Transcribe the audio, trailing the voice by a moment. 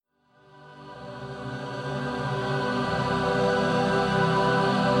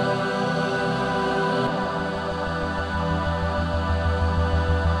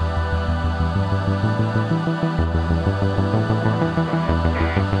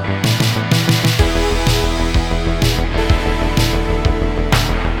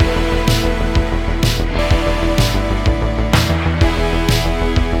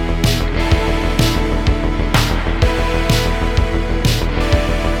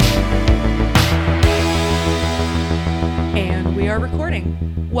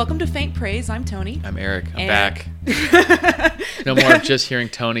recording. Welcome to Faint Praise. I'm Tony. I'm Eric. I'm back. No more just hearing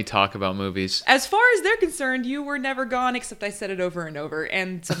Tony talk about movies. As far as they're concerned, you were never gone, except I said it over and over.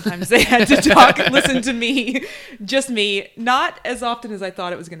 And sometimes they had to talk and listen to me. Just me. Not as often as I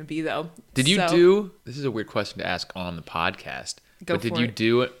thought it was going to be, though. Did you do... This is a weird question to ask on the podcast. Did you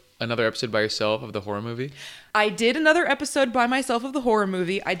do another episode by yourself of the horror movie? I did another episode by myself of the horror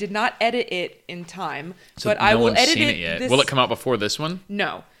movie. I did not edit it in time, but no I will one's edit seen it yet. Will it come out before this one?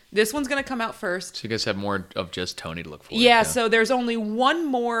 No. This one's going to come out first. So you guys have more of just Tony to look forward to. Yeah, so there's only one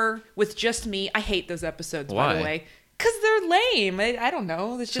more with just me. I hate those episodes, by the way. Because they're lame. I don't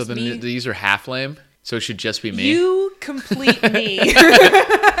know. It's just me. So these are half lame? So it should just be me? You complete me.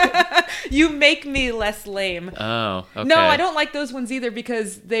 You make me less lame. Oh, okay. No, I don't like those ones either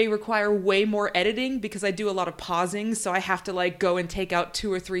because they require way more editing because I do a lot of pausing. So I have to go and take out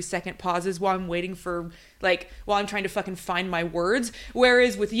 2 or 3 second pauses while I'm waiting for, while I'm trying to fucking find my words.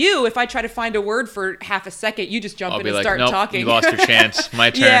 Whereas with you, if I try to find a word for half a second, you just jump in and start talking. You lost your chance.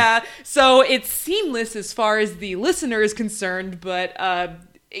 My turn. Yeah. So it's seamless as far as the listener is concerned, but,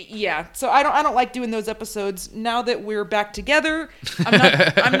 yeah, so I don't like doing those episodes. Now that we're back together,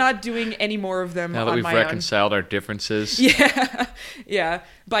 I'm not doing any more of them. Now that we've reconciled our differences. Yeah.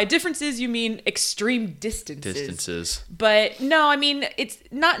 By differences, you mean extreme distances. But no, I mean it's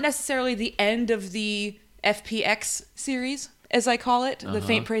not necessarily the end of the FPX series, as I call it, the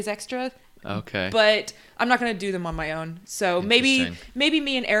Faint Praise Extra. Okay. But I'm not going to do them on my own. So maybe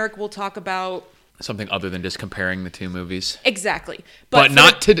me and Eric will talk about something other than just comparing the two movies. Exactly. But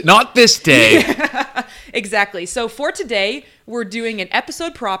not this day. Exactly. So for today, we're doing an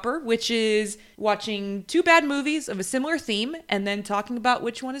episode proper, which is watching 2 bad movies of a similar theme and then talking about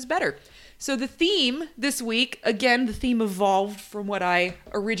which one is better. So the theme this week, again, the theme evolved from what I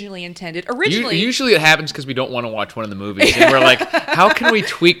originally intended. Usually it happens because we don't want to watch one of the movies. And we're like, how can we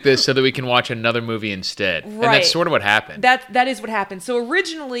tweak this so that we can watch another movie instead? Right. And that's sort of what happened. That is what happened. So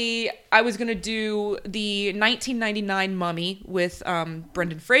originally, I was going to do the 1999 Mummy with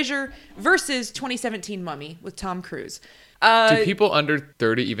Brendan Fraser versus 2017 Mummy with Tom Cruise. Do people under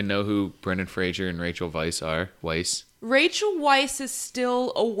 30 even know who Brendan Fraser and Rachel Weisz are? Rachel Weisz is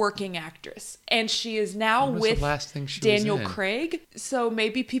still a working actress, and she is now with the last thing she Daniel was in? Craig, so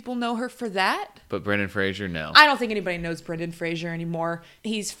maybe people know her for that. But Brendan Fraser, no. I don't think anybody knows Brendan Fraser anymore.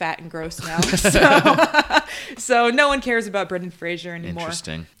 He's fat and gross now, so no one cares about Brendan Fraser anymore.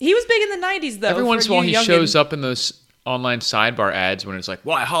 Interesting. He was big in the 90s, though. Every once in a while he shows up in those online sidebar ads when it's like,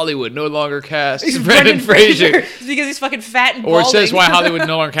 why Hollywood no longer casts Brendan Fraser. It's because he's fucking fat and balding. Or it says why Hollywood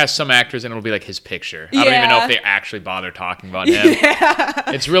no longer casts some actors and it'll be his picture. I don't even know if they actually bother talking about him. Yeah.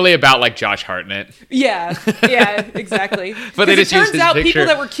 It's really about Josh Hartnett. Yeah, exactly. But they just use his picture. It turns out people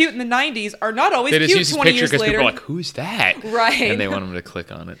that were cute in the 90s are not always cute 20 years later. They just use his picture because people are like, who's that? Right. And they want them to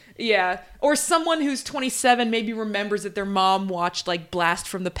click on it. Yeah. Or someone who's 27 maybe remembers that their mom watched Blast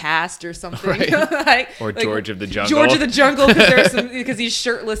from the Past or something. Right. Or George of the Jungle. George of the Jungle because he's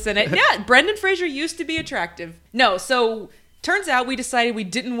shirtless in it. Yeah, Brendan Fraser used to be attractive. No, so turns out we decided we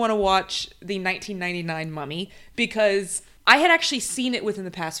didn't want to watch the 1999 Mummy because I had actually seen it within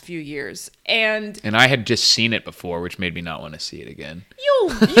the past few years. And I had just seen it before, which made me not want to see it again. You'll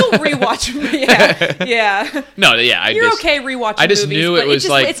rewatch them. Yeah. No, yeah. You're okay rewatching I just movies, knew it was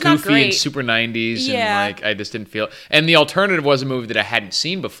it's goofy and super 90s. Yeah. And I just didn't feel... And the alternative was a movie that I hadn't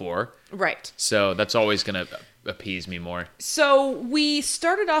seen before. Right. So that's always going to appease me more. So we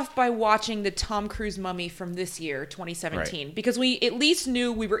started off by watching the Tom Cruise Mummy from this year, 2017, because we at least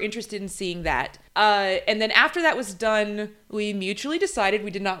knew we were interested in seeing that. And then after that was done, we mutually decided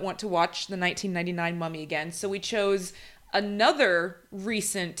we did not want to watch the 1999 Mummy again. So we chose another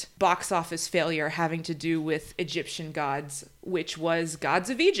recent box office failure having to do with Egyptian gods, which was Gods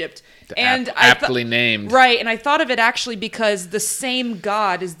of Egypt. Aptly named. Right, and I thought of it actually because the same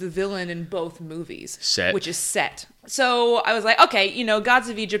god is the villain in both movies. Which is Set. So I was like, okay, Gods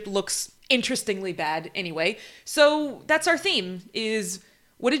of Egypt looks interestingly bad anyway. So that's our theme is...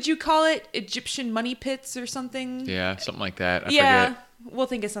 What did you call it? Egyptian money pits or something? Yeah, something like that. I forget. We'll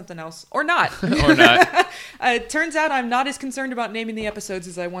think of something else. Or not. Or not. It turns out I'm not as concerned about naming the episodes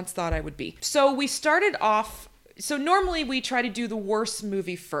as I once thought I would be. So we started off... So normally we try to do the worst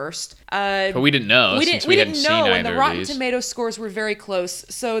movie first. But we didn't know we since we hadn't seen either of these. And the Rotten Tomatoes scores were very close.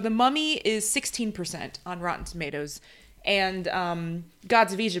 So The Mummy is 16% on Rotten Tomatoes. And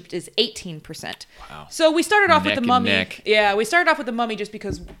Gods of Egypt is 18%. Wow. So we started off with The Mummy. Neck. Yeah, we started off with The Mummy just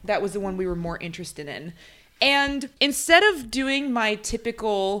because that was the one we were more interested in. And instead of doing my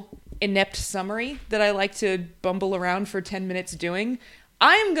typical inept summary that I like to bumble around for 10 minutes doing,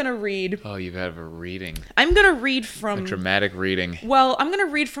 I'm going to read... Oh, you have a reading. I'm going to read from... A dramatic reading. Well, I'm going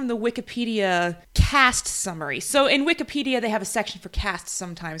to read from the Wikipedia cast summary. So in Wikipedia, they have a section for cast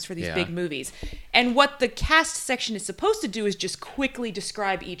sometimes for these big movies. And what the cast section is supposed to do is just quickly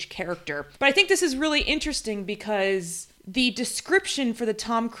describe each character. But I think this is really interesting because the description for the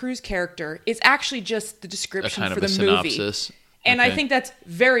Tom Cruise character is actually just the description for the movie. Synopsis. And I think that's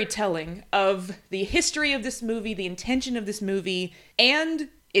very telling of the history of this movie, the intention of this movie, and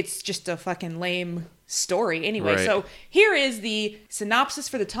it's just a fucking lame story anyway. Right. So here is the synopsis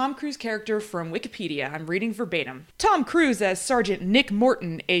for the Tom Cruise character from Wikipedia. I'm reading verbatim. Tom Cruise as Sergeant Nick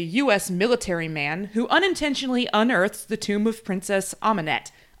Morton, a U.S. military man who unintentionally unearths the tomb of Princess Amenet,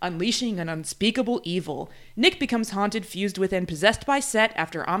 unleashing an unspeakable evil. Nick becomes haunted, fused with, and possessed by Set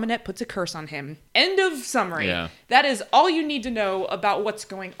after Amenet puts a curse on him. End of summary. Yeah. That is all you need to know about what's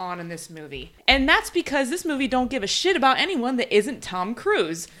going on in this movie. And that's because this movie don't give a shit about anyone that isn't Tom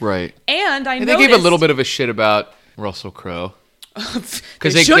Cruise. Right. And they gave a little bit of a shit about Russell Crowe.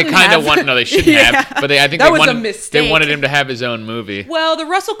 Because they kind of want... No, they shouldn't have. But I think they wanted him to have his own movie. Well, the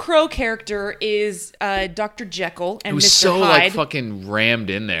Russell Crowe character is Dr. Jekyll and Mr. Hyde. It was so, like, fucking rammed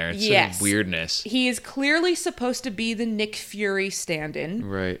in there. It's some weirdness. He is clearly supposed to be the Nick Fury stand-in.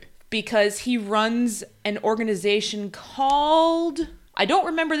 Right. Because he runs an organization called... I don't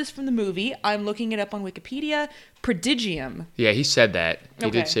remember this from the movie. I'm looking it up on Wikipedia. Prodigium. Yeah, he said that. He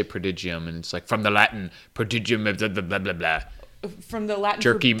did say prodigium, and it's like from the Latin, prodigium, blah, blah, blah, blah, blah. From the Latin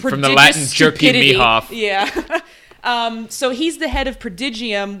jerky me off. Yeah. So he's the head of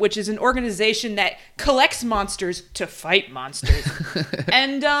Prodigium, which is an organization that collects monsters to fight monsters.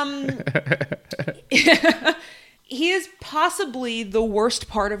 And he is possibly the worst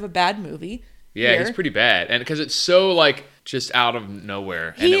part of a bad movie. Yeah, he's pretty bad. And because it's so like just out of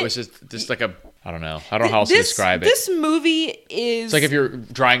nowhere. And it was just like a... I don't know how else to describe it. This movie is... It's like if you're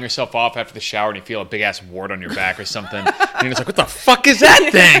drying yourself off after the shower and you feel a big-ass wart on your back or something. And you're just like, what the fuck is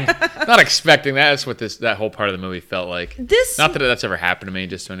that thing? Not expecting that. That's what that whole part of the movie felt like. Not that that's ever happened to me,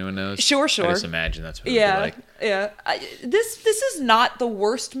 just so anyone knows. Sure. I just imagine that's what it would be like. Yeah. This is not the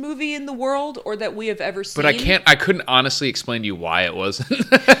worst movie in the world or that we have ever seen. But I couldn't honestly explain to you why it wasn't.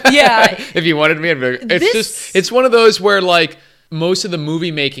 Yeah. If you wanted me, it's one of those where, like, most of the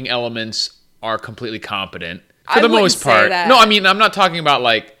movie-making elements are completely competent for the most part. No, I mean, I'm not talking about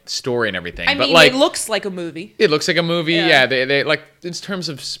like story and everything. I mean, like, it looks like a movie. It looks like a movie. Yeah, they like in terms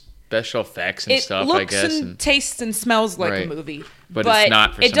of special effects and stuff. It I looks guess and tastes and smells like a movie, but it's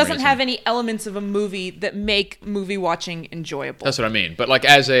not. For it doesn't reason. have any elements of a movie that make movie watching enjoyable. That's what I mean. But like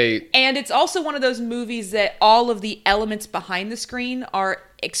and it's also one of those movies that all of the elements behind the screen are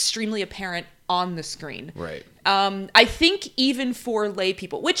extremely apparent on the screen. Right. I think even for lay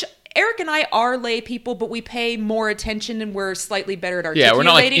people, which Eric and I are lay people, but we pay more attention and we're slightly better at articulating. Yeah, we're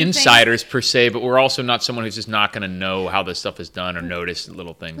not like things. insiders per se, but we're also not someone who's just not going to know how this stuff is done or notice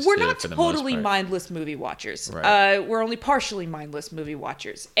little things. We're not totally mindless movie watchers. Right. We're only partially mindless movie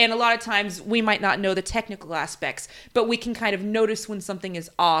watchers. And a lot of times we might not know the technical aspects, but we can kind of notice when something is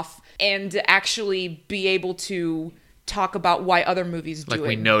off and actually be able to talk about why other movies do it. Like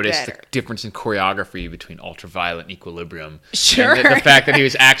we noticed the difference in choreography between Ultraviolet and Equilibrium. Sure. And the fact that he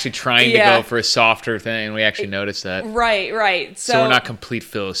was actually trying to go for a softer thing, and we actually noticed that. Right. So we're not complete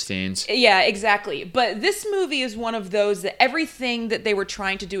Philistines. Yeah, exactly. But this movie is one of those that everything that they were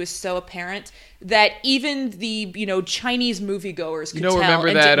trying to do is so apparent that even the, Chinese moviegoers could tell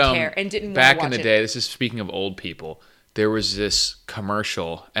and didn't care and didn't want to watch it. Back in the day, this is speaking of old people, there was this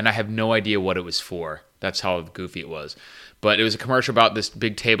commercial, and I have no idea what it was for. That's how goofy it was. But it was a commercial about this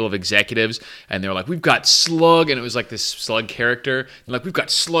big table of executives, and they were like, we've got Slug, and it was like this Slug character. And like, we've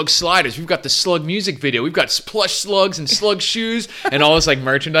got Slug sliders, we've got the Slug music video, we've got plush Slugs and Slug shoes, and all this like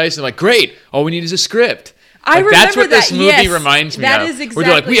merchandise. And like, great, all we need is a script. I remember that's what this movie yes, reminds me that of. Is exactly. Where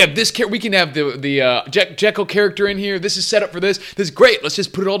they're like, we have this we can have the Jekyll character in here. This is set up for this. This is great. Let's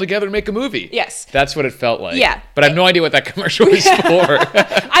just put it all together and make a movie. Yes. That's what it felt like. Yeah. But I have no idea what that commercial was for.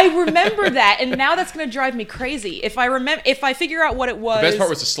 I remember that, and now that's going to drive me crazy. If I figure out what it was. The best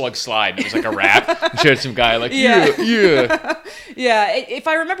part was the Slug slide. It was like a rap. And showed some guy like, yeah. Yeah. If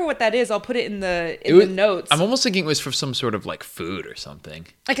I remember what that is, I'll put it in the notes. I'm almost thinking it was for some sort of like food or something.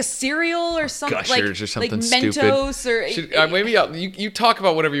 Like a cereal or something. Gushers or something like stupid. Mentos or maybe you talk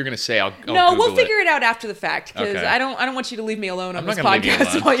about whatever you're going to say. I'll no, Google we'll figure it out after the fact because okay. I don't want you to leave me alone on this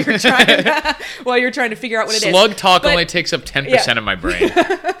podcast while you're trying to figure out what it is. Slug talk only takes up 10% of my brain.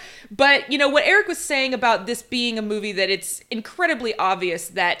 But, what Eric was saying about this being a movie that it's incredibly obvious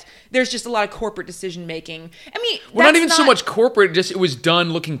that there's just a lot of corporate decision making. I mean, well, not even so much corporate, just it was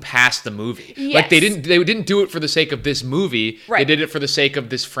done looking past the movie. Yes. Like they didn't do it for the sake of this movie. Right. They did it for the sake of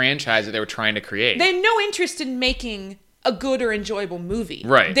this franchise that they were trying to create. They had no interest in making a good or enjoyable movie.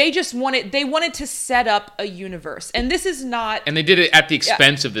 Right. They just wanted to set up a universe. And this is not... And they did it at the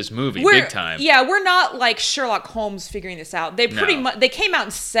expense of this movie, big time. Yeah, we're not like Sherlock Holmes figuring this out. They pretty much... They came out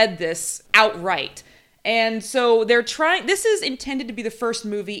and said this outright. And so they're trying... This is intended to be the first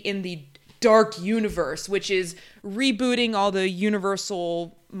movie in the Dark Universe, which is rebooting all the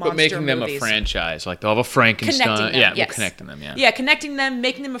Universal monster movies. But making them a franchise. Like they'll have a Frankenstein. Connecting them, yeah, yes. We're connecting them, yeah. Yeah, connecting them,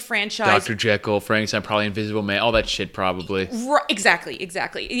 making them a franchise. Dr. Jekyll, Frankenstein, probably Invisible Man, all that shit probably. Right,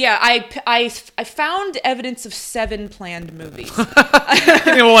 exactly. Yeah, I found evidence of 7 planned movies.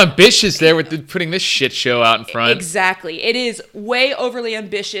 Getting a little ambitious there with putting this shit show out in front. Exactly. It is way overly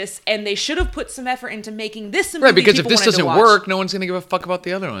ambitious, and they should have put some effort into making this a movie. Right, because if people this wanted doesn't to watch. work, no one's going to give a fuck about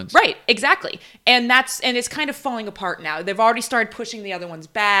the other ones. Right, exactly. And it's kind of falling apart now. They've already started pushing the other ones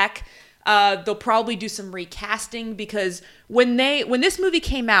back. They'll probably do some recasting because when this movie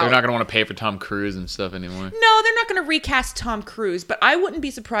came out, they're not going to want to pay for Tom Cruise and stuff anymore. No, they're not going to recast Tom Cruise, but I wouldn't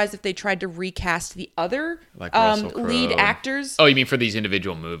be surprised if they tried to recast the other lead actors. Oh, you mean for these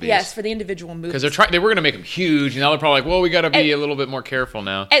individual movies? Yes, for the individual movies. Because they were going to make them huge, and now they're probably like, well, we got to be a little bit more careful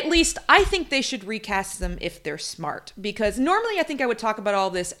now. At least I think they should recast them if they're smart, because normally I think I would talk about all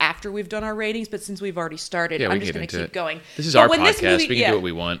this after we've done our ratings, but since we've already started, I'm just going to keep going. This is our podcast. We can do what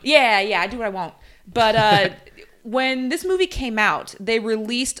we want. Yeah, I do what I want. But when this movie came out, they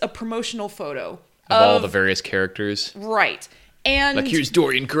released a promotional photo of all the various characters. Right. And like here's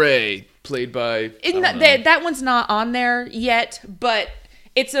Dorian Gray, played by... that one's not on there yet, but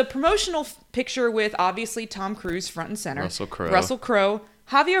it's a promotional picture with obviously Tom Cruise front and center. Russell Crowe.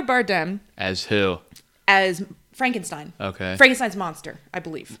 Javier Bardem. As who? As Frankenstein. Okay. Frankenstein's monster, I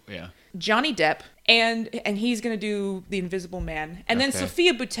believe. Yeah. Johnny Depp, and he's going to do the Invisible Man. And then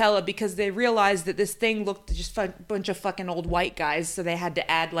Sophia Boutella, because they realized that this thing looked just a bunch of fucking old white guys, so they had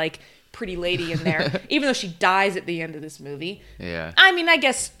to add, like, Pretty Lady in there, even though she dies at the end of this movie. Yeah. I mean, I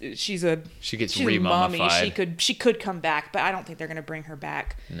guess she gets re-mummified. She could come back, but I don't think they're going to bring her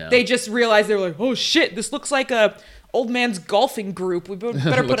back. No. They just realized they were like, oh shit, this looks like a old man's golfing group. We better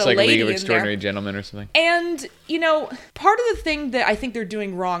put looks a like lady League of in Extraordinary there. Gentlemen or something. And, part of the thing that I think they're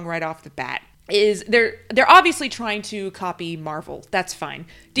doing wrong right off the bat is they're obviously trying to copy Marvel. That's fine.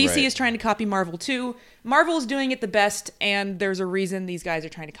 DC is trying to copy Marvel too. Marvel is doing it the best, and there's a reason these guys are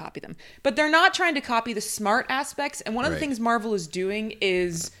trying to copy them. But they're not trying to copy the smart aspects, and one of the things Marvel is doing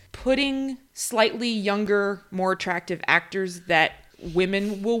is putting slightly younger, more attractive actors that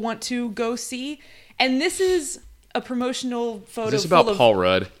women will want to go see. And this is a promotional photo. Is this about Paul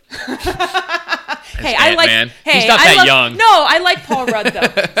Rudd? Hey, I like. Man. Hey, he's not that young. No, I like Paul Rudd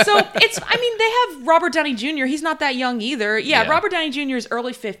though. So they have Robert Downey Jr. He's not that young either. Yeah, Robert Downey Jr. is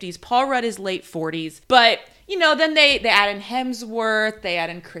early 50s. Paul Rudd is late 40s. But then they add in Hemsworth. They add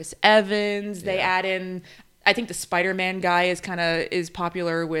in Chris Evans. They add in. I think the Spider-Man guy is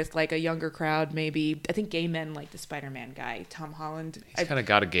popular with like a younger crowd. Maybe I think gay men like the Spider-Man guy, Tom Holland. He's kind of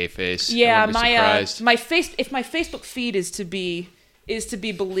got a gay face. Yeah, my Facebook feed is to be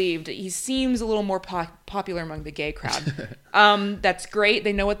believed. He seems a little more popular among the gay crowd. That's great.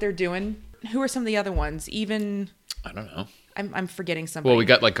 They know what they're doing. Who are some of the other ones? Even I don't know. I'm forgetting somebody. Well, we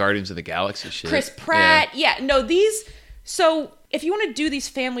got like Guardians of the Galaxy shit. Chris Pratt. Yeah. No, these. So if you want to do these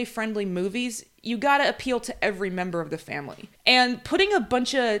family-friendly movies, you got to appeal to every member of the family. And putting a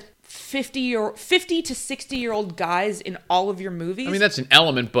bunch of 50 to 60-year-old guys in all of your movies. I mean, that's an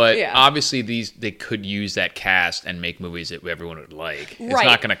element, but obviously they could use that cast and make movies that everyone would like. It's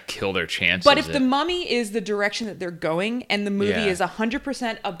not going to kill their chances. But if The Mummy is the direction that they're going, and the movie is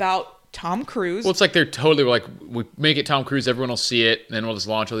 100% about Tom Cruise. Well, it's like they're totally like, we make it Tom Cruise, everyone will see it, and then we'll just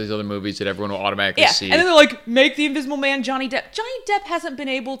launch all these other movies that everyone will automatically see. And then they're like, make The Invisible Man Johnny Depp. Johnny Depp hasn't been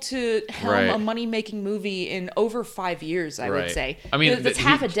able to helm a money-making movie in over 5 years, I would say. I mean, that's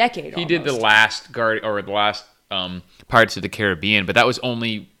half a decade He did the last Pirates of the Caribbean, but that was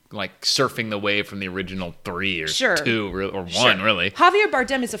only like surfing the wave from the original 3 or 2 or 1, really. Javier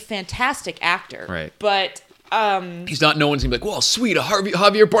Bardem is a fantastic actor. Right. But he's not. No one's gonna be like, "Well, sweet, a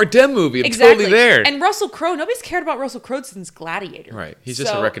Javier Bardem movie." I'm totally there. And Russell Crowe. Nobody's cared about Russell Crowe since Gladiator. Right. He's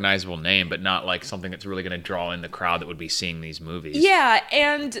just a recognizable name, but not like something that's really gonna draw in the crowd that would be seeing these movies. Yeah,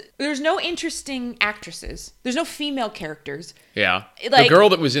 and there's no interesting actresses. There's no female characters. Yeah. Like, the girl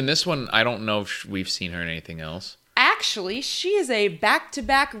that was in this one, I don't know if we've seen her in anything else. actually, she is a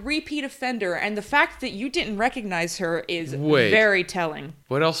back-to-back repeat offender, and the fact that you didn't recognize her is very telling.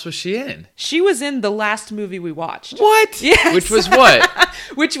 What else was she in? She was in the last movie we watched. What? Yes. Which was what?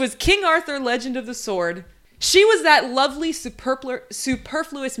 Which was King Arthur, Legend of the Sword. She was that lovely,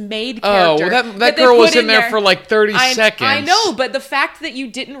 superfluous maid character. Oh, well, that girl was in there for like 30 seconds. I know, but the fact that you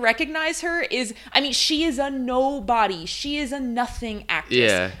didn't recognize her is... I mean, she is a nobody. She is a nothing actress.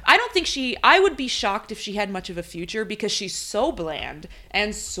 Yeah. I don't think I would be shocked if she had much of a future because she's so bland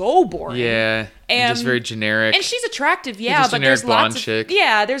and so boring. Yeah. And just very generic. And she's attractive, She's just but there's blonde lots of... chick.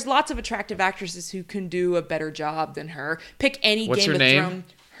 Yeah, there's lots of attractive actresses who can do a better job than her. Pick any What's Game her of name? Thrones.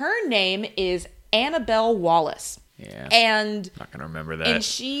 Her name is Annabelle Wallace. Yeah. And I'm not gonna remember that. And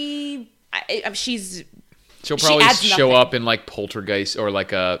she'll probably adds show nothing. up in like Poltergeist or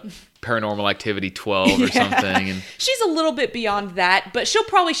like a Paranormal Activity 12 or something. And she's a little bit beyond that, but she'll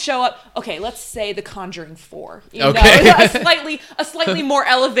probably show up. Okay, let's say The Conjuring 4. Okay. Know? a slightly more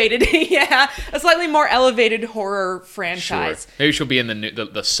elevated, a slightly more elevated horror franchise. Sure. Maybe she'll be in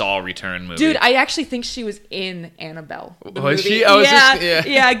the Saw Return movie. Dude, I actually think she was in Annabelle. The Was movie. she? Oh,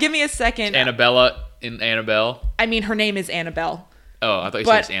 yeah. Give me a second. Annabella in Annabelle. I mean, her name is Annabelle. Oh, I thought you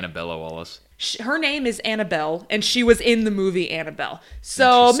said it's Annabella Wallace. Her name is Annabelle, and she was in the movie Annabelle.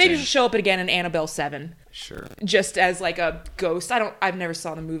 So maybe she'll show up again in Annabelle 7. Sure. Just as like a ghost. I've never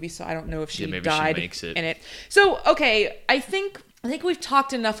saw the movie, so I don't know if she died she makes it. in it. So, okay, I think we've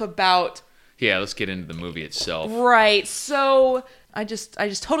talked enough about... Yeah, let's get into the movie itself. Right. So, I just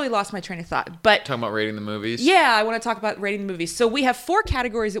totally lost my train of thought. But talking about rating the movies? Yeah, I want to talk about rating the movies. So we have 4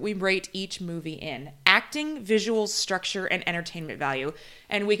 categories that we rate each movie in: acting, visuals, structure, and entertainment value.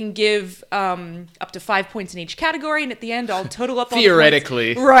 And we can give up to 5 points in each category, and at the end, I'll total up all theoretically.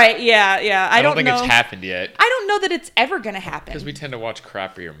 The points. Right? Yeah. I don't think know. It's happened yet. I don't know that it's ever going to happen. Because we tend to watch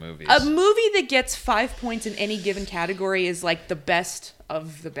crappier movies. A movie that gets 5 points in any given category is like the best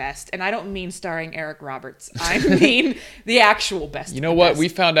of the best. And I don't mean starring Eric Roberts. I mean the actual best. You know what? We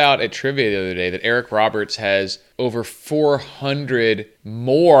found out at trivia the other day that Eric Roberts has over 400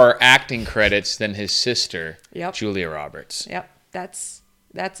 more acting credits than his sister, Julia Roberts. Yep. That's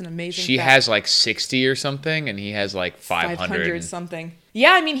an amazing She fact. has like 60 or something, and he has like 500 something.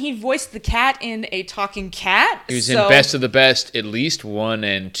 Yeah, I mean, he voiced the cat in A Talking Cat. He was in Best of the Best at least 1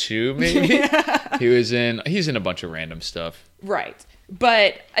 and 2, maybe. He's in a bunch of random stuff. Right.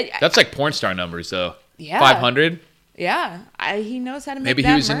 But... That's like porn star numbers, though. Yeah. 500? Yeah. He knows how to make maybe that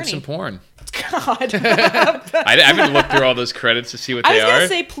he was money. in some porn. God. I haven't looked through all those credits to see what they are. I was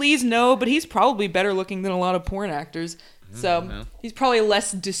going to say please no, but he's probably better looking than a lot of porn actors. So he's probably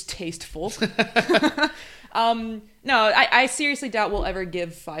less distasteful. No, I seriously doubt we'll ever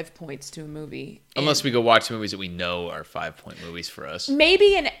give 5 points to a movie. Unless we go watch movies that we know are 5-point movies for us.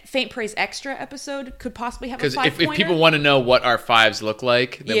 Maybe an Faint Praise Extra episode could possibly have a 5-pointer. Because if people want to know what our 5s look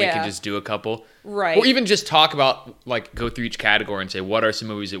like, then we can just do a couple. Right. Or even just talk about, like, go through each category and say, what are some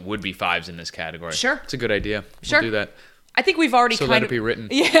movies that would be 5s in this category? Sure. It's a good idea. Sure. We'll do that. I think we've already so let it be written.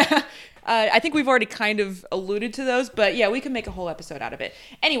 Yeah. I think we've already kind of alluded to those, but yeah, we can make a whole episode out of it.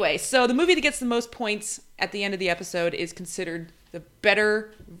 Anyway, so the movie that gets the most points at the end of the episode is considered the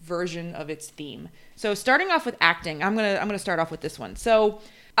better version of its theme. So starting off with acting, I'm gonna start off with this one. So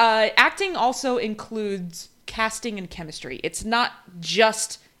acting also includes casting and chemistry. It's not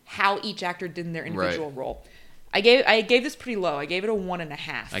just how each actor did in their individual role. I gave this pretty low. I gave it a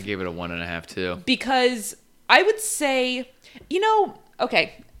 1.5. I gave it a 1.5 too. Because I would say,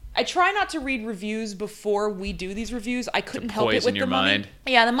 okay, I try not to read reviews before we do these reviews. I couldn't help it with The Mummy.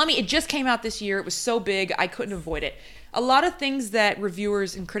 Yeah, The Mummy, it just came out this year. It was so big, I couldn't avoid it. A lot of things that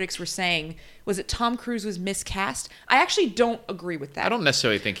reviewers and critics were saying was that Tom Cruise was miscast. I actually don't agree with that. I don't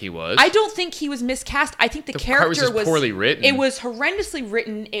necessarily think he was. I don't think he was miscast. I think the character was poorly written. It was horrendously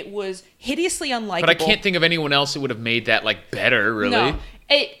written. It was hideously unlikable. But I can't think of anyone else that would have made that like better, really. No.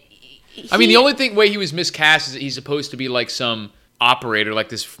 I mean, the only way he was miscast is that he's supposed to be like some operator, like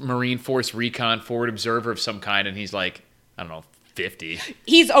this Marine Force Recon forward observer of some kind, and he's like, I don't know, 50.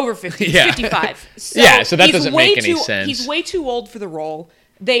 He's over 50. He's 55. So so that doesn't make any sense. He's way too old for the role.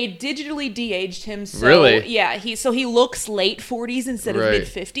 They digitally de-aged him. So, really? Yeah. He looks late 40s instead of mid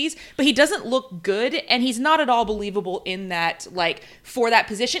 50s, but he doesn't look good, and he's not at all believable in that, like, for that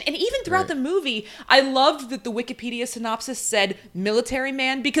position. And even throughout the movie, I loved that the Wikipedia synopsis said military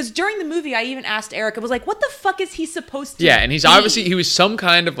man, because during the movie, I even asked Eric, I was like, what the fuck is he supposed to be? Yeah, and he's obviously, he was some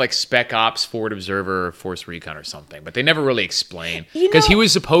kind of like spec ops, forward observer, or force recon or something, but they never really explain. Because he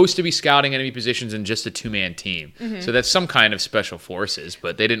was supposed to be scouting enemy positions in just a 2-man team. Mm-hmm. So that's some kind of special forces,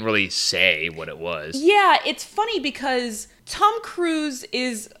 but they didn't really say what it was. Yeah, it's funny because Tom Cruise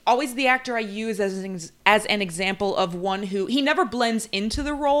is always the actor I use as an example of one who he never blends into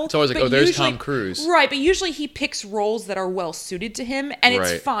the role. It's always like, but oh, there's usually- Tom Cruise. Right, but usually he picks roles that are well suited to him, and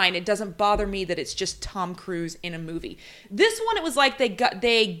it's Right. fine. It doesn't bother me that it's just Tom Cruise in a movie. This one, it was like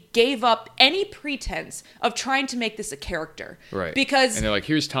they gave up any pretense of trying to make this a character. Right. Because and they're like,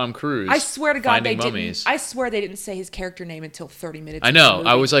 here's Tom Cruise. I swear to God, finding they mummies. didn't. I swear they didn't say his character name until 30 minutes. I into know. the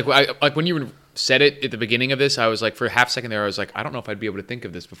I movie. was like when you said it at the beginning of this, I was like, for a half second there, I was like, I don't know if I'd be able to think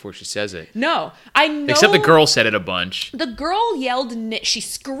of this before she says it. No, I know. Except the girl said it a bunch. The girl yelled Nick. She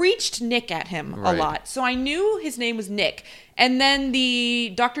screeched Nick at him a Right. lot. So I knew his name was Nick. And then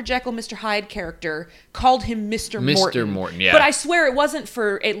the Dr. Jekyll, Mr. Hyde character called him Mr. Morton. Mr. Morton, yeah. But I swear it wasn't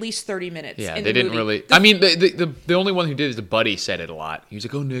for at least 30 minutes. Yeah, in they the didn't movie. really. I mean, the only one who did is the buddy said it a lot. He was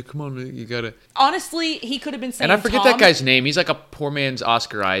like, "Oh Nick, come on, Nick, you gotta." Honestly, he could have been saying And I forget Tom, that guy's name. He's like a poor man's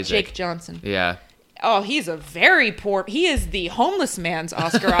Oscar Isaac. Jake Johnson. Yeah. Oh, he's a very poor. He is the homeless man's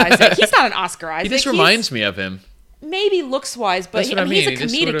Oscar Isaac. He's not an Oscar Isaac. He just He's- reminds me of him. maybe looks wise, but That's what I he's a mean. He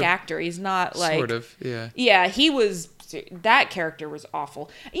just comedic sort of- actor. He's not like Sort of, yeah. Yeah, he was. That character was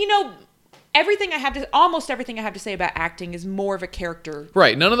awful. You know, almost everything I have to say about acting is more of a character.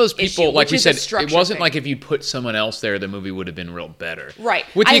 Right. None of those people, issue, like which we is a said, it structure wasn't thing. like if you'd put someone else there, the movie would have been real better. Right.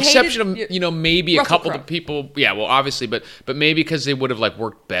 With the I exception hated- of, maybe a Russell couple Crowe. of people. Yeah, well, obviously, but maybe because they would have like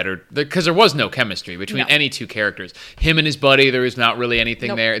worked better. Because there was no chemistry between No. any two characters. Him and his buddy, there was not really anything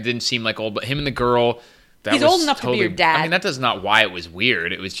Nope. there. It didn't seem like old, but him and the girl. That He's was old enough to be your dad. I mean, that does not why it was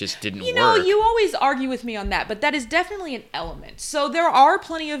weird. It was just didn't You know, work. you always argue with me on that, but that is definitely an element. So there are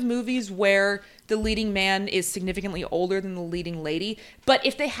plenty of movies where the leading man is significantly older than the leading lady, but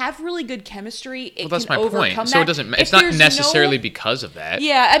if they have really good chemistry, it Well, that's can my overcome point. that. So it doesn't. If It's not there's necessarily no- because of that.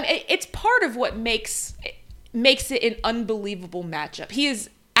 Yeah, I mean, it's part of what makes it an unbelievable matchup. He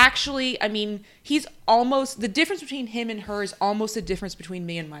is actually, I mean, he's almost, the difference between him and her is almost the difference between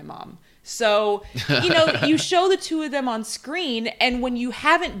me and my mom. So, you show the two of them on screen, and when you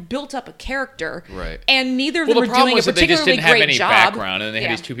haven't built up a character, Right. and neither of Well, them the are problem doing a was that they just particularly didn't have great any job. background, and then they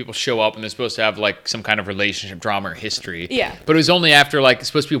had Yeah. these two people show up, and they're supposed to have like some kind of relationship drama or history. Yeah. But it was only after like it's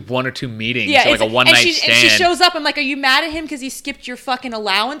supposed to be one or two meetings, Yeah, so, like a it's- one night and stand. she shows up. I'm like, "Are you mad at him because he skipped your fucking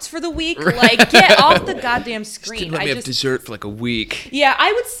allowance for the week? Like, get off the goddamn screen!" Didn't let me have dessert for like a week. Yeah,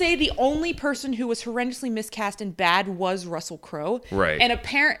 I would say the only person who was horrendously miscast and bad was Russell Crowe. Right. And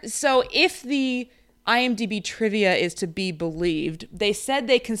so if the IMDb trivia is to be believed, they said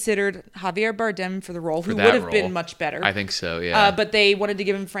they considered Javier Bardem for the role, who that would have role. been much better. I think so. Yeah. But they wanted to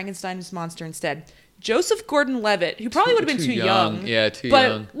give him Frankenstein's monster instead. Joseph Gordon-Levitt, who probably would have been Too too young. young. Yeah, too but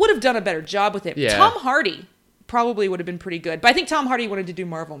young. would have done a better job with it. Yeah. Tom Hardy probably would have been pretty good. But I think Tom Hardy wanted to do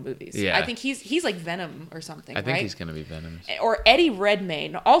Marvel movies. Yeah. I think he's like Venom or something, I think right? he's gonna be Venom. Or Eddie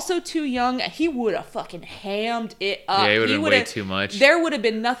Redmayne, also too young. He would have fucking hammed it up. Yeah, he would've been way would've- too much. There would have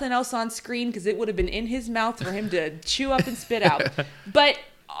been nothing else on screen because it would have been in his mouth for him to chew up and spit out. But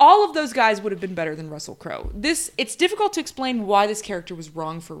all of those guys would have been better than Russell Crowe. It's difficult to explain why this character was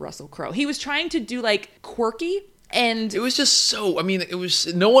wrong for Russell Crowe. He was trying to do like quirky and It was just so. I mean, it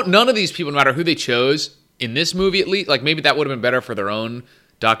was none of these people, no matter who they chose in this movie, at least, like maybe that would have been better for their own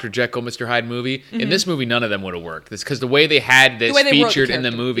Dr. Jekyll, Mr. Hyde movie. In this movie, none of them would have worked. It's because the way they had this way they wrote the featured in the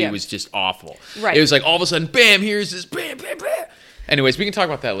character, movie yeah. was just awful. Right. It was like all of a sudden, bam, here's this, bam, bam, bam. Anyways, we can talk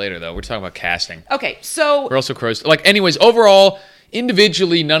about that later, though. We're talking about casting. okay. So Russell Crowe's anyways, overall,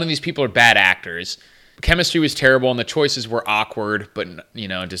 individually, none of these people are bad actors. Chemistry was terrible, and the choices were awkward, but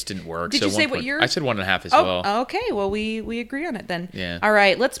it just didn't work. Did you say what you're? your- I said 1.5 as well. Okay. Well, we agree on it then. Yeah. All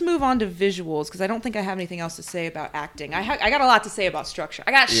right. Let's move on to visuals because I don't think I have anything else to say about acting. I got a lot to say about structure.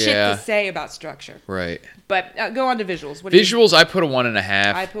 I got shit Yeah. to say about structure. Right. But go on to visuals. What do you- Visuals, I put a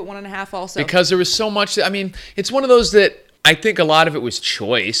 1.5. I put 1.5 also. Because there was so much I mean, it's one of those that I think a lot of it was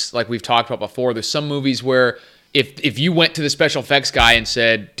choice, like we've talked about before. There's some movies where if you went to the special effects guy and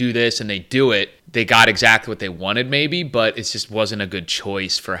said do this and they do it, they got exactly what they wanted maybe, but it just wasn't a good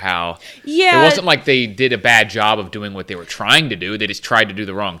choice for how. Yeah. It wasn't like they did a bad job of doing what they were trying to do. They just tried to do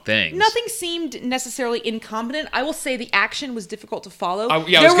the wrong things. Nothing seemed necessarily incompetent. I will say the action was difficult to follow. I was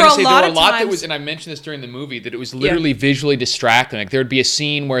going to say there were a lot that times- was, and I mentioned this during the movie, that it was literally visually distracting. Like there would be a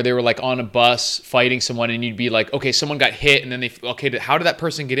scene where they were like on a bus fighting someone, and you'd be like, okay, someone got hit, and then how did that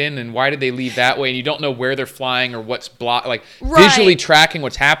person get in, and why did they leave that way? And you don't know where they're flying or what's blocked. Like Right. visually tracking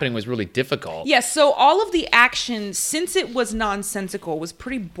what's happening was really difficult. Yes, so all of the action, since it was nonsensical, was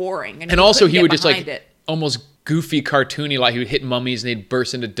pretty boring. And also couldn't he get would just behind like it. almost goofy, cartoony, like he would hit mummies and they'd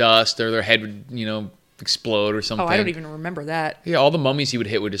burst into dust, or their head would explode or something. Oh, I don't even remember that. Yeah, all the mummies he would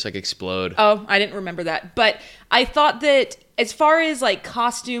hit would just like explode. Oh, I didn't remember that. But I thought that As far as like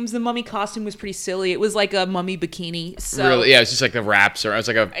costumes, the mummy costume was pretty silly. It was like a mummy bikini. So Really? Yeah, it was just like the wraps, or it was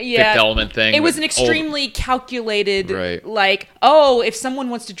like a Fifth Element thing. It was an but extremely calculated, Right. like, oh, if someone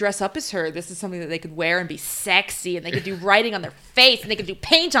wants to dress up as her, this is something that they could wear and be sexy, and they could do writing on their face, and they could do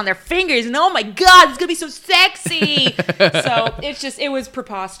paint on their fingers, and oh my god, it's gonna be so sexy. So it was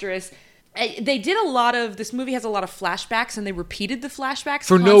preposterous. They did this movie has a lot of flashbacks, and they repeated the flashbacks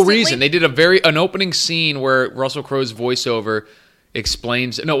for constantly. no reason. They did an opening scene where Russell Crowe's voiceover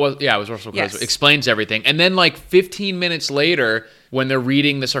explains. No, it was Russell Crowe's. Yes. Explains everything, and then like 15 minutes later, when they're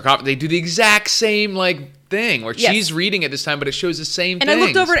reading the sarcophagus, they do the exact same like thing where Yes. she's reading it this time, but it shows the same And things. I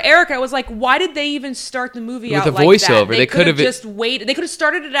looked over at Erica. I was like, why did they even start the movie With out a like voiceover? that? They could have just waited. They could have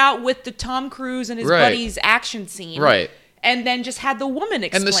started it out with the Tom Cruise and his Right. buddy's action scene. Right. And then just had the woman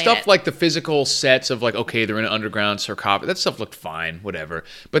explain And the stuff it. like the physical sets of like, okay, they're in an underground sarcophagus. That stuff looked fine, whatever.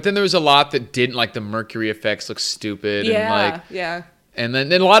 But then there was a lot that didn't, like the mercury effects looked stupid. Yeah. And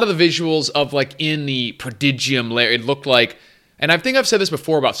then a lot of the visuals of like in the prodigium layer, it looked like, and I think I've said this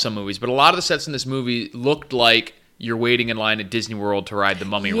before about some movies, but a lot of the sets in this movie looked like you're waiting in line at Disney World to ride the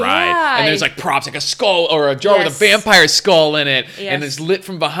Mummy ride. And there's like props, like a skull or a jar with a vampire skull in it. Yes. And it's lit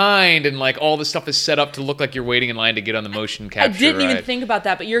from behind, and like all this stuff is set up to look like you're waiting in line to get on the motion capture I didn't ride. even think about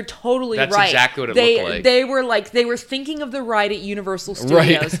that, but you're totally That's right. exactly what it looked like. They were thinking of the ride at Universal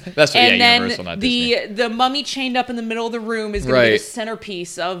Right. Studios. That's what- and yeah, then Universal, not Disney. the mummy chained up in the middle of the room is going to be Right. the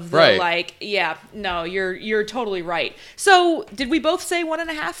centerpiece of the Right. you're totally right. So did we both say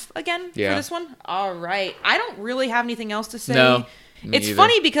 1.5 again Yeah. for this one? All right. I don't really have anything else to say. No, me It's either.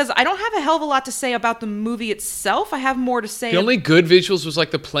 funny because I don't have a hell of a lot to say about the movie itself. I have more to say. The only good visuals was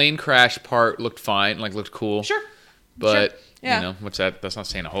like the plane crash part looked fine, like looked cool. Sure. But, Sure. Yeah. you know, what's that? That's not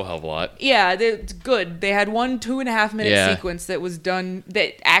saying a whole hell of a lot. Yeah, it's good. They had 1 2.5 minute Yeah. sequence that was done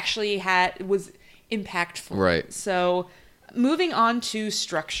that actually was impactful. Right. So, moving on to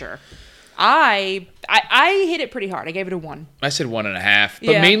structure, I hit it pretty hard. I gave it a 1. I said 1.5,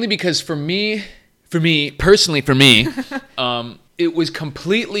 but Yeah. mainly because for me, personally, it was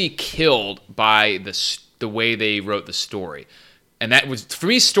completely killed by the way they wrote the story. And that was, for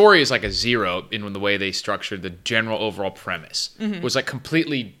me, story is like a 0 in the way they structured the general overall premise. Mm-hmm. It was like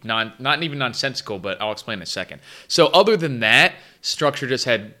completely not even nonsensical, but I'll explain in a second. So other than that, structure just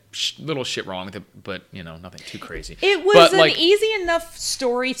had little shit wrong with it, but, you know, nothing too crazy. It was but, an like, easy enough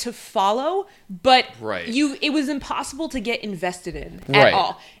story to follow, but Right. it was impossible to get invested in Right. at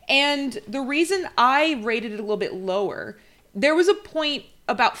all. And the reason I rated it a little bit lower, there was a point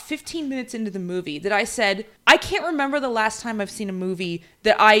about 15 minutes into the movie that I said, I can't remember the last time I've seen a movie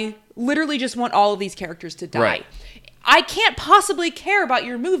that I literally just want all of these characters to die. Right. I can't possibly care about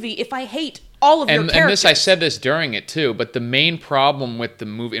your movie if I hate all of your characters. And this, I said this during it too, but the main problem with the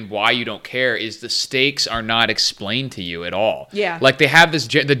movie and why you don't care is the stakes are not explained to you at all. Yeah. Like they have this,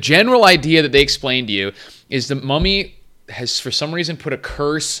 the general idea that they explain to you is the mummy has for some reason put a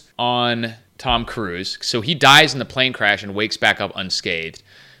curse on Tom Cruise. So he dies in the plane crash and wakes back up unscathed.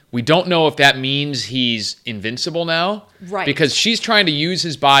 We don't know if that means he's invincible now. Right. Because she's trying to use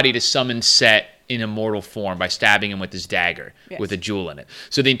his body to summon Set in immortal form by stabbing him with his dagger with a jewel in it.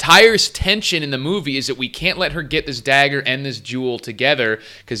 So the entire tension in the movie is that we can't let her get this dagger and this jewel together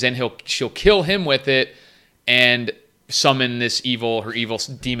because then she'll kill him with it and summon her evil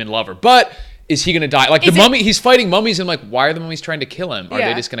demon lover. But is he going to die? Like the mummy, he's fighting mummies and like, why are the mummies trying to kill him? Are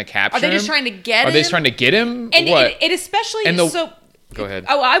they just going to capture him? Are they just trying to get him? Are they just trying to get him? And what? it especially, Go ahead.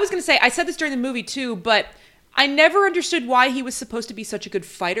 Oh, I was going to say, I said this during the movie too, but I never understood why he was supposed to be such a good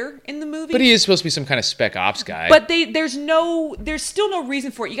fighter in the movie. But he is supposed to be some kind of spec ops guy. But there's still no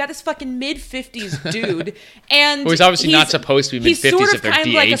reason for it. You got this fucking mid-50s dude, and well, he's obviously not supposed to be mid-50s he's sort of if they're kind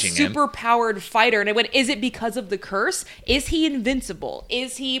of de-aging like a him. super-powered fighter. And I went, is it because of the curse? Is he invincible?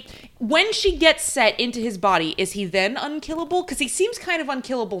 Is he, when she gets set into his body, is he then unkillable? Because he seems kind of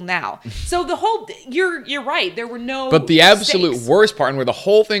unkillable now. So the whole, you're right. There were no. But the absolute stakes. worst part, and where the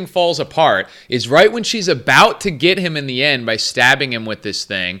whole thing falls apart, is right when she's about to get him in the end by stabbing him with this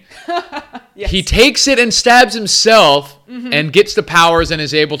thing. Yes. He takes it and stabs himself and gets the powers and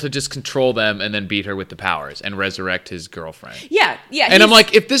is able to just control them and then beat her with the powers and resurrect his girlfriend. Yeah. And I'm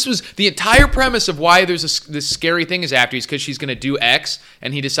like, if this was the entire premise of why there's this scary thing is after, he's because she's going to do X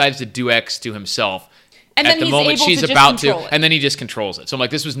and he decides to do X to himself. And at then the he's moment able she's to just about to, control it. and then he just controls it. So I'm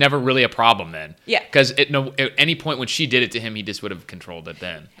like, this was never really a problem then. Yeah. Because at any point when she did it to him, he just would have controlled it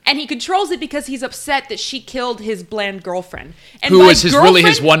then. And he controls it because he's upset that she killed his bland girlfriend. And Who by was really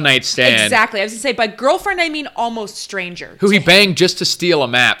his girlfriend- one-night stand. Exactly. I was going to say, by girlfriend, I mean almost stranger. Who he banged just to steal a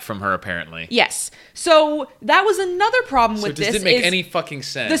map from her, apparently. Yes. So that was another problem with So it just this. didn't make is any fucking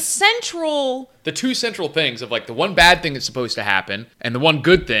sense. the central the two central things of like the one bad thing that's supposed to happen and the one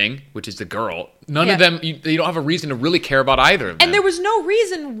good thing, which is the girl. None of them, you don't have a reason to really care about either of them. And there was no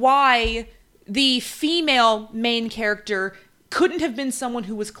reason why the female main character couldn't have been someone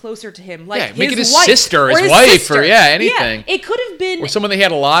who was closer to him, like make it his wife, sister, or his wife, sister. or anything. Yeah, it could have been, or someone they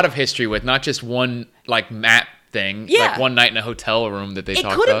had a lot of history with, not just one like map thing, like one night in a hotel room that they talked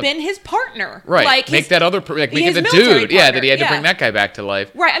about. It could have been his partner, right? Like make that other, make it the dude, partner. that he had to bring that guy back to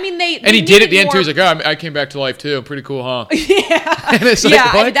life, right? I mean, and he did at the end too. He's like, "Oh, I came back to life too. Pretty cool, huh?" And it's like,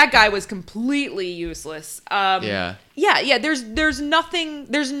 I mean, that guy was completely useless. There's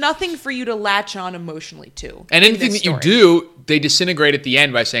nothing for you to latch on emotionally to. And anything that you do, they disintegrate at the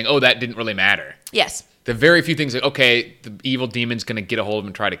end by saying, "Oh, that didn't really matter." Yes. The very few things like, okay, the evil demon's going to get a hold of him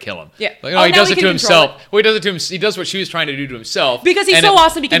and try to kill him. Yeah. Like, he does it to himself. Well, he does it to him. He does what she was trying to do to himself. Because he's so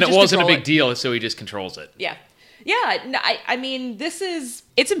awesome, he can just and it wasn't a control big deal, so he just controls it. Yeah. Yeah. No, I mean,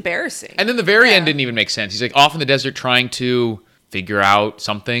 it's embarrassing. And then the very end didn't even make sense. He's like off in the desert trying to figure out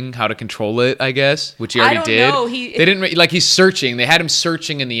something, how to control it, I guess, which he already did. Know. They didn't, like, he's searching. They had him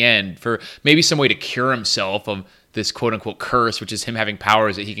searching in the end for maybe some way to cure himself of this quote-unquote curse, which is him having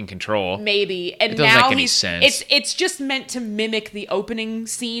powers that he can control. Maybe. And it doesn't now make any sense. It's just meant to mimic the opening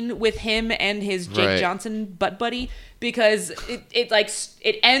scene with him and his Jake Johnson butt buddy, because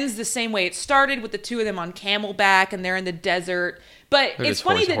it ends the same way it started, with the two of them on camelback and they're in the desert. But it's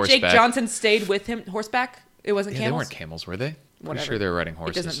funny that Jake Johnson stayed with him. Horseback? It wasn't camels? They weren't camels, were they? Whatever. I'm sure they were riding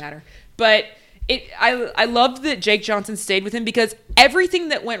horses. It doesn't matter. But I loved that Jake Johnson stayed with him, because everything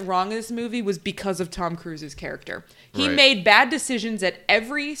that went wrong in this movie was because of Tom Cruise's character. He made bad decisions at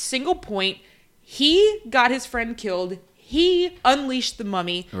every single point. He got his friend killed. He unleashed the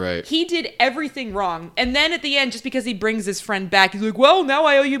mummy. Right. He did everything wrong. And then at the end, just because he brings his friend back, he's like, well, now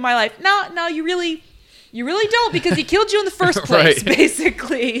I owe you my life. No, you really don't, because he killed you in the first place,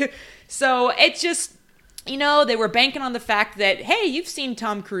 basically. So it's just... they were banking on the fact that, hey, you've seen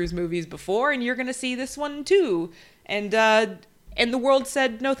Tom Cruise movies before, and you're going to see this one too. And the world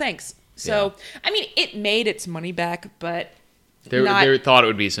said, no thanks. So, I mean, it made its money back, but they thought it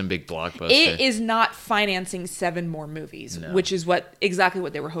would be some big blockbuster. It is not financing 7 more movies, which is exactly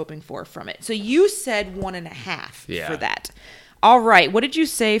what they were hoping for from it. So you said 1.5 for that. All right. What did you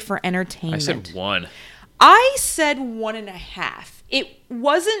say for entertainment? I said 1. I said 1.5. It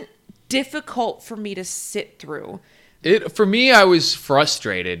wasn't difficult for me to sit through. For me, I was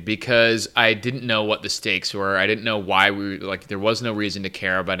frustrated because I didn't know what the stakes were. I didn't know why there was no reason to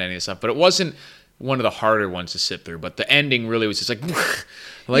care about any of this stuff. But it wasn't one of the harder ones to sit through. But the ending really was just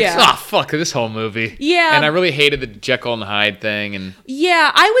fuck this whole movie. Yeah. And I really hated the Jekyll and Hyde thing. And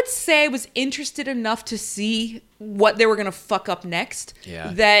yeah, I would say I was interested enough to see what they were going to fuck up next.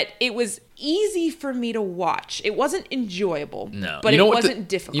 Yeah. That it was easy for me to watch. It wasn't enjoyable. No. But it wasn't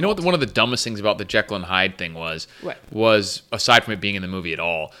difficult. You know what one of the dumbest things about the Jekyll and Hyde thing was? What? Was, aside from it being in the movie at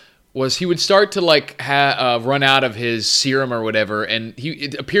all, was he would start to run out of his serum or whatever, and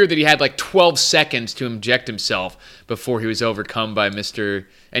it appeared that he had 12 seconds to inject himself before he was overcome by Mr.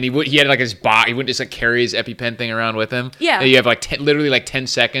 And he had his box. He wouldn't just carry his EpiPen thing around with him. Yeah. And you have literally 10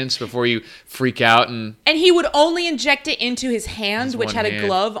 seconds before you freak out. And he would only inject it into his hand, which had hand. A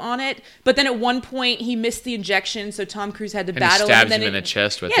glove on it. But then at one point he missed the injection, so Tom Cruise had to battle him. He stabs him in the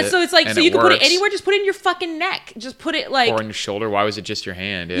chest with it. Yeah, so it's so you can put it anywhere. Just put it in your fucking neck. Just put it or on your shoulder. Why was it just your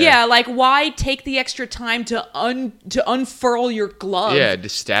hand? Yeah, why take the extra time to unfurl your glove? Yeah,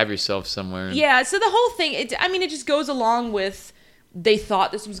 just stab yourself somewhere. Yeah, so the whole thing, it just goes along with they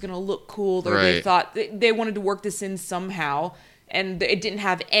thought this was going to look cool, or they thought they wanted to work this in somehow, and it didn't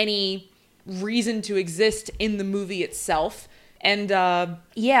have any reason to exist in the movie itself. And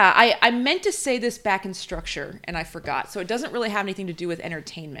I meant to say this back in structure, and I forgot. So it doesn't really have anything to do with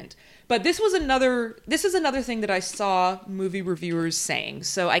entertainment. But this is another thing that I saw movie reviewers saying,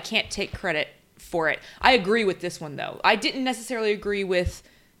 so I can't take credit for it. I agree with this one, though. I didn't necessarily agree with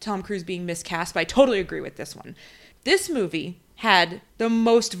Tom Cruise being miscast, but I totally agree with this one. This movie had the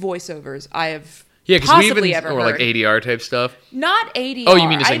most voiceovers I have possibly ever heard. Or ADR type stuff? Not ADR. Oh, you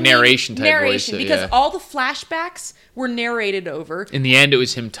mean just narration type narration, voice? Because all the flashbacks were narrated over. In the end, it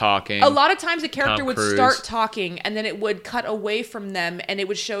was him talking. A lot of times a character would start talking, and then it would cut away from them, and it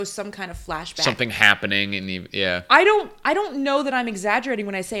would show some kind of flashback. Something happening, I don't know that I'm exaggerating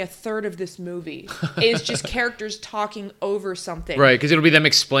when I say a third of this movie is just characters talking over something. Right, because it'll be them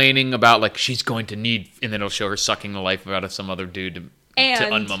explaining about she's going to need, and then it'll show her sucking the life out of some other dude And to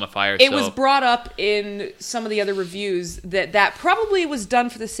unmummify herself. it was brought up in some of the other reviews that probably was done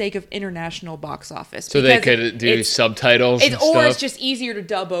for the sake of international box office. So they could do subtitles and or stuff? it's just easier to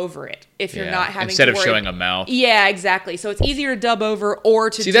dub over it if you're not having instead to of worry. showing a mouth. Yeah, exactly. So it's easier to dub over or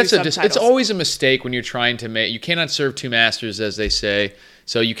to do subtitles. It's always a mistake when you're trying to make. You cannot serve two masters, as they say.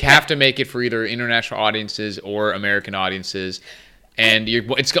 So you have to make it for either international audiences or American audiences, and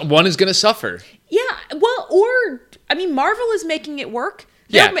one is going to suffer. Yeah, well, Marvel is making it work.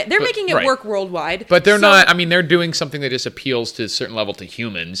 They're making it work worldwide. But they're not. I mean, they're doing something that just appeals to a certain level to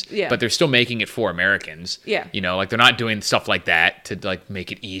humans. Yeah. But they're still making it for Americans. Yeah. Like they're not doing stuff like that to like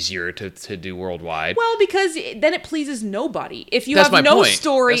make it easier to do worldwide. Well, because then it pleases nobody. If you That's have my no point.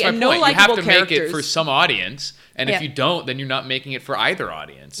 story That's my and no point. likable characters, you have to make it for some audience, and if you don't, then you're not making it for either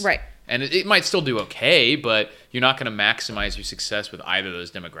audience. Right. And it might still do okay, but you're not going to maximize your success with either of those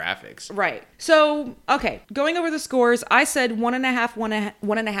demographics. Right. So, okay, going over the scores, I said 1.5,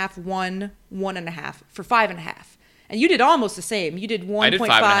 1.5, 1.5 for 5.5. And you did almost the same. You did 1.5. I did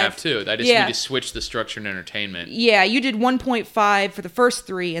 5.5 too. I just need to switch the structure and entertainment. Yeah, you did 1.5 for the first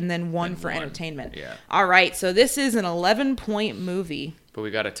three and then 1 for entertainment. Yeah. All right, so this is an 11-point movie. But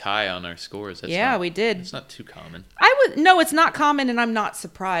we got a tie on our scores. We did. It's not too common. No, it's not common, and I'm not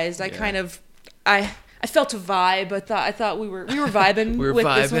surprised. I felt a vibe. I thought we were vibing.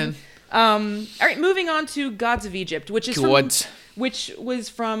 This one. All right, moving on to Gods of Egypt, which was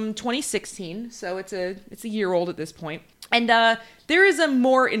from 2016, so it's a year old at this point. And there is a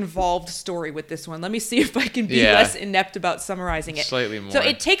more involved story with this one. Let me see if I can be less inept about summarizing it. Slightly more. So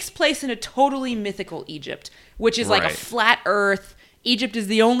it takes place in a totally mythical Egypt, which is like a flat Earth. Egypt is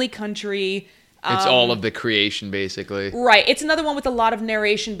the only country. It's all of the creation, basically. Right. It's another one with a lot of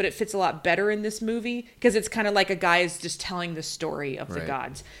narration, but it fits a lot better in this movie because it's kind of like a guy is just telling the story of the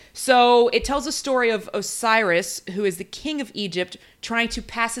gods. So it tells a story of Osiris, who is the king of Egypt, trying to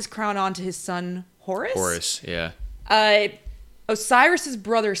pass his crown on to his son Horus. Horus, yeah. Osiris's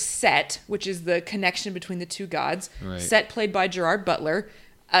brother Set, which is the connection between the two gods, Set played by Gerard Butler,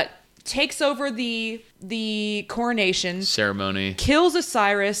 takes over the coronation ceremony, kills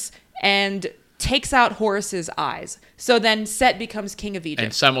Osiris, and takes out Horus's eyes. So then Set becomes king of Egypt.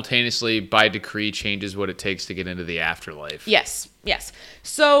 And simultaneously, by decree, changes what it takes to get into the afterlife. Yes.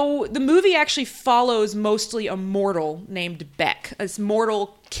 So the movie actually follows mostly a mortal named Beck, this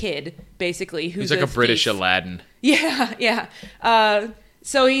mortal kid, basically, who's like a British thief. Aladdin. Yeah.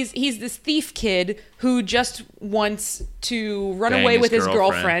 So he's this thief kid who just wants to run away with his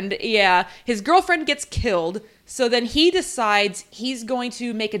girlfriend. Yeah, his girlfriend gets killed. So then he decides he's going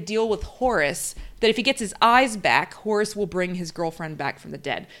to make a deal with Horus that if he gets his eyes back, Horus will bring his girlfriend back from the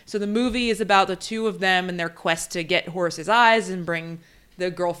dead. So the movie is about the two of them and their quest to get Horus's eyes and bring the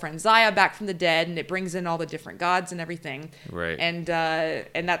girlfriend Zaya back from the dead, and it brings in all the different gods and everything. Right. And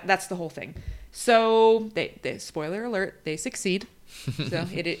that's the whole thing. So they spoiler alert, they succeed. So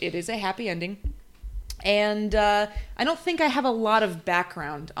it is a happy ending. And I don't think I have a lot of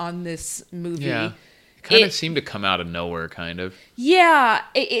background on this movie. Yeah. It kind of seemed to come out of nowhere, kind of. Yeah.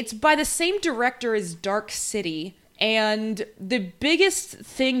 It's by the same director as Dark City. And the biggest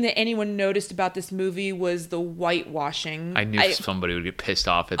thing that anyone noticed about this movie was the whitewashing. I knew somebody would get pissed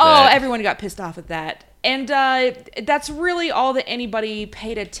off at that. Oh, everyone got pissed off at that. And that's really all that anybody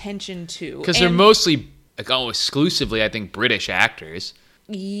paid attention to. Because they're mostly, exclusively, I think, British actors.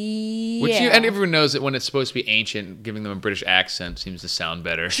 Yeah. And everyone knows that when it's supposed to be ancient, giving them a British accent seems to sound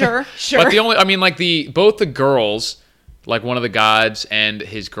better. Sure. But both the girls, like one of the gods and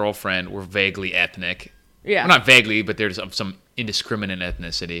his girlfriend, were vaguely ethnic. Yeah. Well, not vaguely, but there's some indiscriminate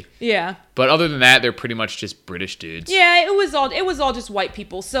ethnicity. Yeah. But other than that, they're pretty much just British dudes. Yeah, it was all just white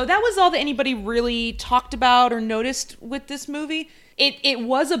people. So that was all that anybody really talked about or noticed with this movie. It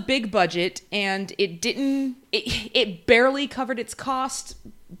was a big budget, and it barely covered its cost,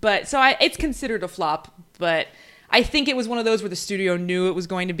 but it's considered a flop. But I think it was one of those where the studio knew it was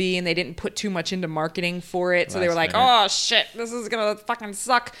going to be, and they didn't put too much into marketing for it. So they were like, "Oh shit, this is gonna fucking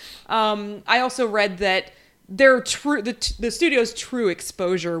suck." I also read that the studio's true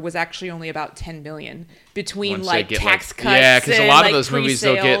exposure was actually only about 10 million between tax cuts. Yeah, because a lot of those pre-sales. movies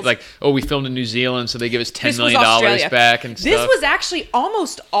they'll get we filmed in New Zealand, so they give us $10 million back and stuff. This was actually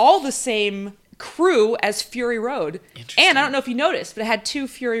almost all the same crew as Fury Road. And I don't know if you noticed, but it had 2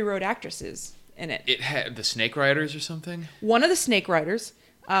 Fury Road actresses in it. It had the Snake Riders or something? One of the Snake Riders,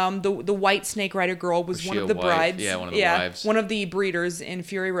 The white Snake Rider girl was one she of a the wife? brides. Yeah, one of the wives. One of the breeders in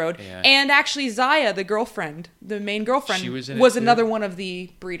Fury Road. Yeah. And actually Zaya, the girlfriend, the main girlfriend, She was in it was too? another one of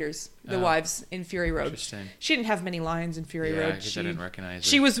the breeders, the Oh. wives in Fury Road. Interesting. She didn't have many lines in Fury Yeah, I Road. guess I didn't recognize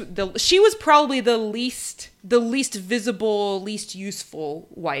her. She was probably the least visible, least useful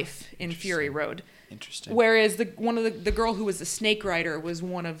wife in Fury Road. Interesting. Whereas the girl who was the Snake Rider was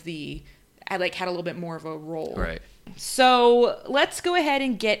one of the had a little bit more of a role. Right. So let's go ahead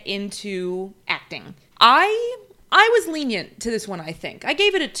and get into acting. I was lenient to this one, I think. I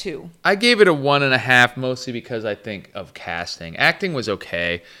gave it a 2. I gave it a 1.5, mostly because I think of casting. Acting was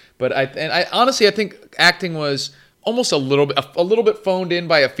okay, but I honestly think acting was almost a little bit phoned in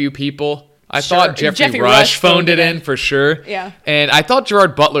by a few people. I Sure. thought Jeffrey Rush phoned it in for sure. Yeah. And I thought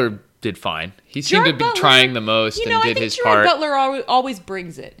Gerard Butler did fine. He seemed to Gerard be Butler, trying the most and I did think his Gerard part. Butler always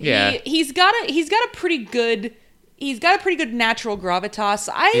brings it. Yeah. He's got a pretty good natural gravitas.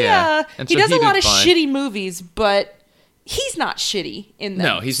 Yeah. And He so does he a lot did of fine. shitty movies, but he's not shitty in them.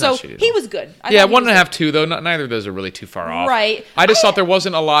 No, he's so not shitty at he all. was good. I Yeah, thought he was 1.5, 2 though. Neither of those are really too far off. Right. I just thought there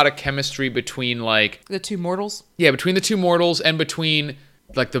wasn't a lot of chemistry between like good. The Two Mortals. between the two mortals and between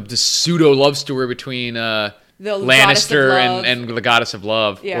like the pseudo love story between Goddess of Lannister Love. and the Goddess of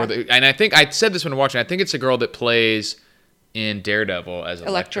Love. Yeah. And I think I said this when watching. I think it's a girl that plays in Daredevil as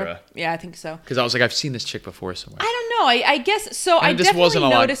Elektra. Yeah, I think so. Because I was like, I've seen this chick before somewhere. I don't know. I guess so. And I it just definitely wasn't a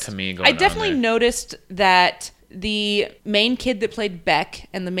lot noticed. to me going I on definitely there. noticed that the main kid that played Beck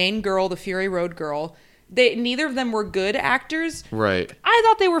and the main girl, the Fury Road girl, neither of them were good actors. Right. I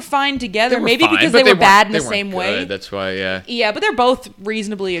thought they were fine together. They were Maybe fine, because but they were weren't- bad in they the weren't same good. way. That's why, yeah. Yeah, but they're both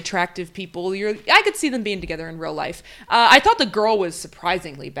reasonably attractive people. I could see them being together in real life. I thought the girl was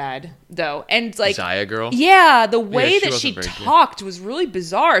surprisingly bad, though, and like Zaya girl? Yeah, the way she that wasn't she very good. talked was really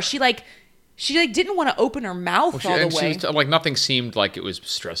bizarre. She didn't want to open her mouth all the And she way. was, like, nothing seemed like it was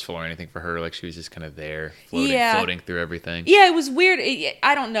stressful or anything for her. Like, she was just kind of there, floating through everything. Yeah, it was weird.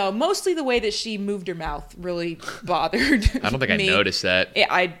 I don't know. Mostly the way that she moved her mouth really bothered I don't think me. I noticed that.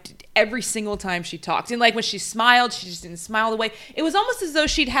 Every single time she talked. And like when she smiled, she just didn't smile the way. It was almost as though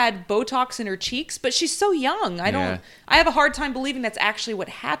she'd had Botox in her cheeks, but she's so young. I have a hard time believing that's actually what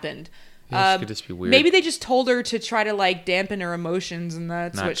happened. Yeah, she could just be weird. Maybe they just told her to try to like dampen her emotions, and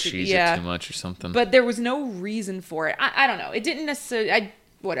that's Not what she. cheese Yeah, it too much or something. but there was no reason for it. I don't know. It didn't necessarily.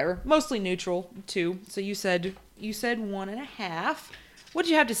 Whatever. Mostly neutral too. So you said 1.5. What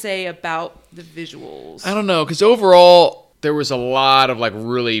did you have to say about the visuals? I don't know, because overall, there was a lot of like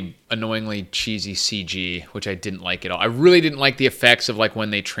really annoyingly cheesy CG, which I didn't like at all. I really didn't like the effects of like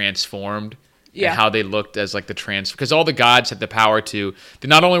when they transformed. Yeah. And how they looked as like the because all the gods had the power to.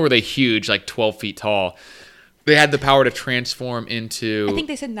 Not only were they huge, like 12 feet tall, they had the power to transform into. I think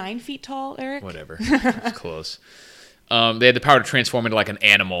they said 9 feet tall, Eric. Whatever, it's close. They had the power to transform into like an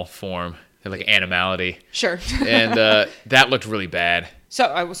animal form, like animality, Sure. and that looked really bad. So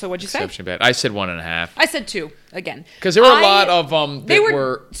what'd you say? Exceptionally bad. I said 1.5. I said 2 again. Because there were a lot of they that were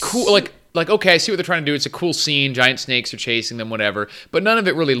were cool, like okay, I see what they're trying to do. It's a cool scene. Giant snakes are chasing them, whatever. But none of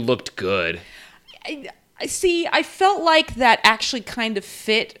it really looked good. I see. I felt like that actually kind of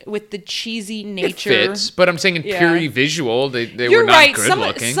fit with the cheesy nature. It fits, but I'm saying in Yeah. purely visual, they You're were not right. good Some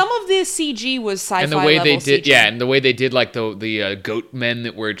looking. of the CG was sci-fi And the way they level did, CG. yeah, and the way they did like the goat men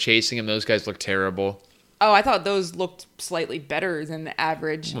that were chasing him, those guys looked terrible. Oh, I thought those looked slightly better than the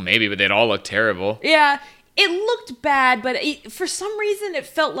average. Well, maybe, but they'd all look terrible. Yeah, it looked bad, but for some reason it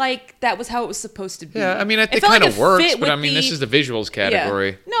felt like that was how it was supposed to be. Yeah, I mean, it felt kind like of works, fit but I with mean, this is the visuals category.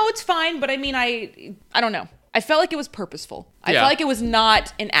 Yeah. No, it's fine, but I mean, I don't know. I felt like it was purposeful. I Yeah. felt like it was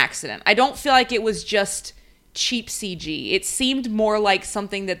not an accident. I don't feel like it was just cheap CG. It seemed more like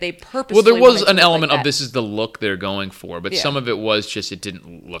something that they purposely. Well, there was wanted to an look element like of that. this is the look they're going for, but Yeah. some of it was just it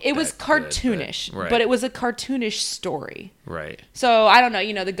didn't look. It was that good, cartoonish, right. but it was a cartoonish story. Right. So I don't know.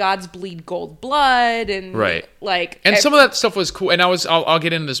 You know, the gods bleed gold blood, and Right. like, And some of that stuff was cool. And I'll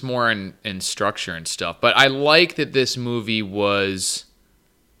get into this more in structure and stuff. But I like that this movie was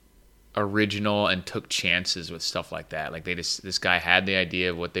original and took chances with stuff like that. Like this guy had the idea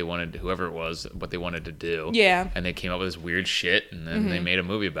of what they wanted, whoever it was, what they wanted to do. Yeah. And they came up with this weird shit, and then they made a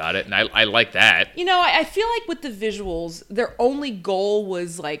movie about it. And I like that. You know, I feel like with the visuals, their only goal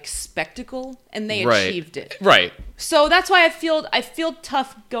was like spectacle, and they Right. achieved it. Right. So that's why I feel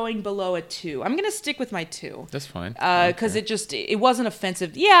tough going below a 2. I'm gonna stick with my 2. That's fine. Because it wasn't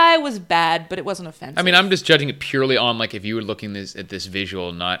offensive. Yeah, it was bad, but it wasn't offensive. I mean, I'm just judging it purely on like if you were looking at this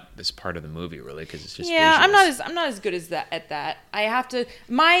visual, not this part of the movie, really, because it's just yeah, visuals. I'm not as good as that at that. I have to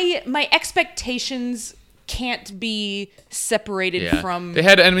my expectations can't be separated Yeah. from. They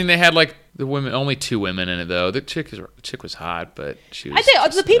had like the women, only 2 women in it though. The chick was hot, but she was. I think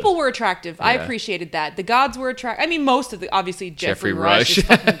just the people were attractive. I Yeah. appreciated that. The gods were attractive. I mean, most of the obviously Jeffrey Jeffrey Rush is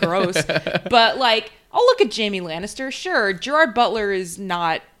Rush. fucking gross, but like, I'll look at Jamie Lannister. Sure, Gerard Butler is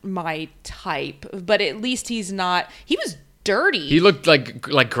not my type, but at least he's not. He was dirty. He looked like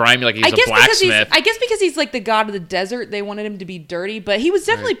grimy, like he's a blacksmith. I guess because he's like the god of the desert, they wanted him to be dirty, but he was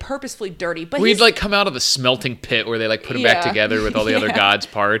definitely purposefully dirty. But We'd like come out of the smelting pit where they like put him back Yeah. together with all the other Yeah. gods'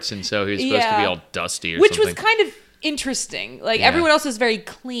 parts, and so he was supposed to be Yeah. all dusty or which something. was kind of interesting. Like Yeah. everyone else is very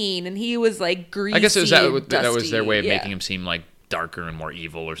clean, and he was like greasy. I guess it was that was dusty. their way of Yeah. making him seem like darker and more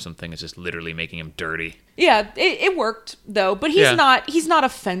evil or something. It's just literally making him dirty. Yeah, it worked though, but Yeah. he's not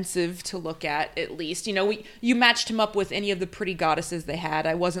offensive to look at least. You know, you matched him up with any of the pretty goddesses they had.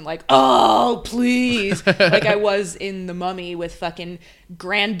 I wasn't like, "Oh, please." Like I was in The Mummy with fucking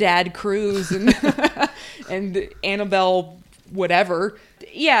Granddad Cruz and and Annabelle whatever.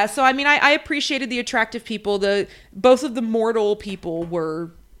 Yeah, so I mean I appreciated the attractive people. Both of the mortal people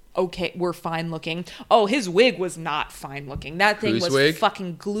were okay, were fine looking. Oh, his wig was not fine looking. That thing Whose was wig?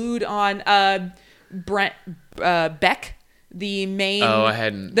 fucking glued on. Brent Beck, the main, I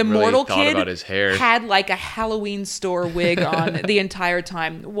hadn't the really mortal thought kid, about his hair. had like a Halloween store wig on the entire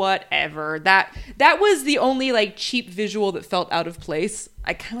time. Whatever. That was the only like cheap visual that felt out of place.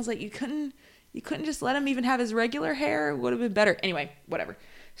 I kind of was like, you couldn't just let him even have his regular hair. It would have been better. Anyway, whatever.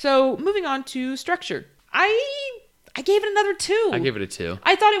 So moving on to structure, I gave it another 2. I gave it a 2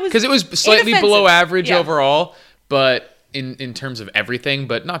 I thought it was because it was slightly inoffensive. below average Yeah. overall, but in terms of everything,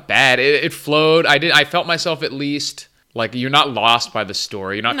 but not bad. It flowed. I felt myself at least like you're not lost by the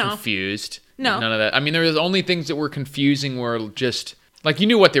story. You're not No. confused. No. None of that. I mean, there was only things that were confusing were just like you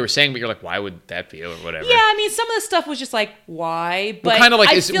knew what they were saying, but you're like, why would that be or whatever. Yeah, I mean, some of the stuff was just like, why? But Well, kind of like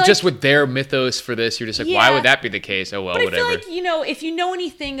I it's feel just like, with their mythos for this, you're just like, why Yeah. would that be the case? Oh well, But I whatever. feel like, you know, if you know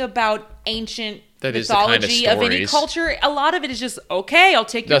anything about ancient That is the kind of mythology of any stories. culture, a lot of it is just, okay, I'll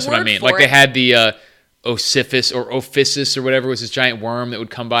take That's your what word I mean. for Like it. they had the Osiphus or Ophisis or whatever was this giant worm that would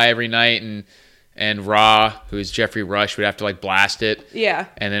come by every night, and Ra, who is Jeffrey Rush, would have to like blast it. Yeah.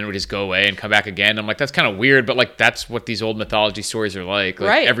 And then it would just go away and come back again. I'm like, that's kind of weird, but like that's what these old mythology stories are like. Like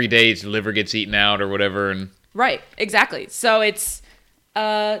Right. every day his liver gets eaten out or whatever, and Right, exactly. So it's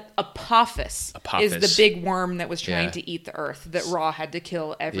Apophis is the big worm that was trying Yeah. to eat the earth that Ra had to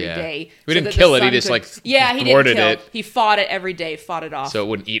kill every day. Yeah. We didn't that the kill it, he sun just, could- like, yeah, he thwarted didn't kill it. He fought it every day, fought it off. so it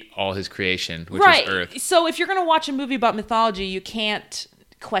wouldn't eat all his creation, which Right. was Earth. So if you're going to watch a movie about mythology, you can't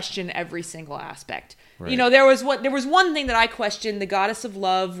question every single aspect. Right. You know, there was one thing that I questioned, the goddess of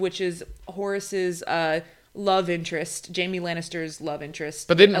love, which is Horace's love interest, Jaime Lannister's love interest.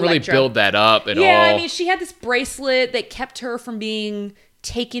 But they didn't really Electra. build that up at all. Yeah, I mean, she had this bracelet that kept her from being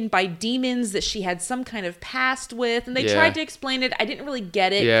taken by demons that she had some kind of past with, and they Yeah. tried to explain it. I didn't really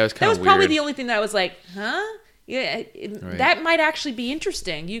get it. Yeah, it was That kinda was probably weird. the only thing that I was like, huh? Yeah, that might actually be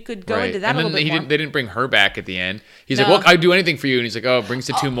interesting. You could go into that and a then little bit more. they didn't bring her back at the end. He's No. like, well, I'd do anything for you. And he's like, oh, it brings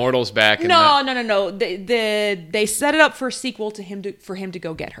the 2 mortals back. And No. They set it up for a sequel for him to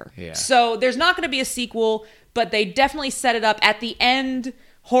go get her. Yeah. So there's not going to be a sequel, but they definitely set it up. At the end,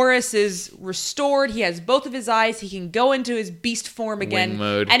 Horace is restored. He has both of his eyes. He can go into his beast form again. Wing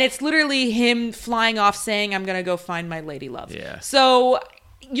mode. And it's literally him flying off saying, I'm going to go find my lady love. Yeah. So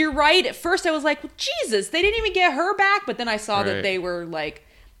you're right. At first I was like, well, Jesus, they didn't even get her back. But then I saw that Right. they were like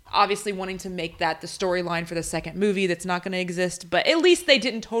obviously wanting to make that the storyline for the second movie that's not going to exist. But at least they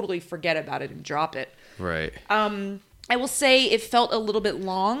didn't totally forget about it and drop it. Right. I will say it felt a little bit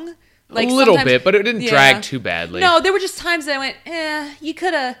long. A little sometimes- bit, but it didn't Yeah. drag too badly. No, there were just times that I went, you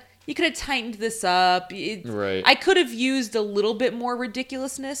could have tightened this up. Right. I could have used a little bit more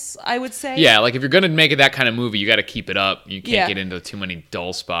ridiculousness, I would say. Yeah, like if you're going to make it that kind of movie, you got to keep it up. You can't Yeah. get into too many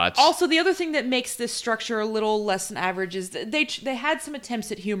dull spots. Also, the other thing that makes this structure a little less than average is that they had some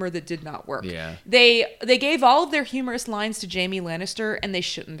attempts at humor that did not work. Yeah. They gave all of their humorous lines to Jaime Lannister, and they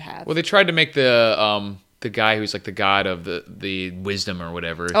shouldn't have. Well, they tried to make the guy who's like the god of the wisdom or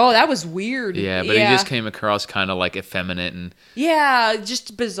whatever. Oh, that was weird. Yeah, but he just came across kind of like effeminate and Yeah,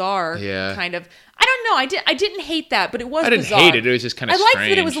 just bizarre. Yeah. Kind of. I don't know. I didn't hate that, but it was I didn't bizarre. hate it. It was just kind of I liked strange.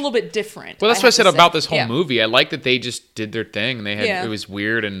 that it was a little bit different. Well, that's I what I have said to say. about this whole Yeah. movie. I like that they just did their thing. And they had Yeah. it was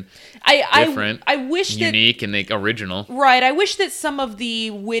weird and I different, I wish that unique, and original. right. I wish that some of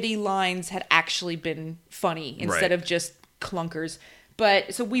the witty lines had actually been funny instead Right. of just clunkers.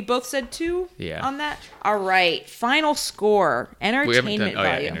 But so we both said 2 Yeah. on that. All right, final score, We haven't entertainment done. Oh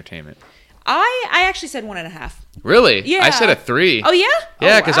yeah, value. entertainment. I actually said 1.5. Really? Yeah. I said a 3. Oh yeah.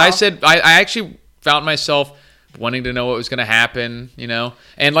 Yeah, Oh, because wow. I said I actually found myself wanting to know what was going to happen, you know?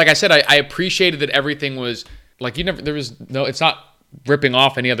 And like I said, I appreciated that everything was like, it's not ripping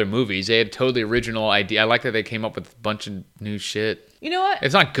off any other movies. They had totally original idea. I like that they came up with a bunch of new shit. You know what?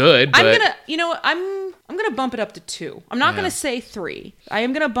 It's not good, but I'm gonna bump it up to 2. I'm not gonna say 3. I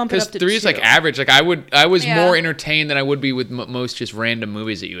am gonna bump it up to 2. Because 3 is like average. Like I was more entertained than I would be with most just random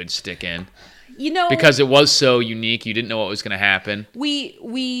movies that you would stick in. You know, because it was so unique, you didn't know what was going to happen.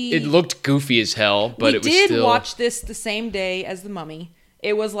 It looked goofy as hell, but it was still. We did watch this the same day as The Mummy.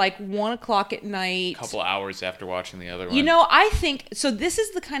 It was like 1:00 at night. A couple hours after watching the other one. You know, I think so. This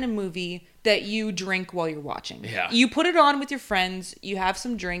is the kind of movie that you drink while you're watching. Yeah. You put it on with your friends. You have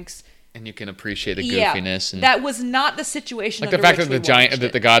some drinks. And you can appreciate the goofiness. And that was not the situation. Like the fact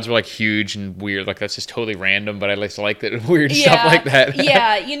that the gods were like huge and weird, like that's just totally random. But I like that weird stuff like that.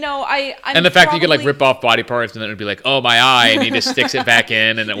 Yeah, you know, and the fact that you could like rip off body parts and then it'd be like, oh my eye, and he just sticks it back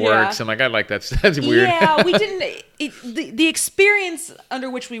in and it works. I'm like, I like that. That's weird. Yeah, we didn't. The experience under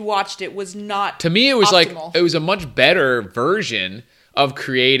which we watched it was not. To me, it was optimal. Like it was a much better version of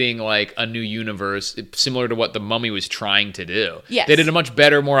creating like a new universe similar to what The Mummy was trying to do. Yes. They did a much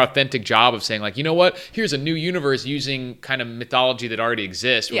better, more authentic job of saying like, you know what, here's a new universe using kind of mythology that already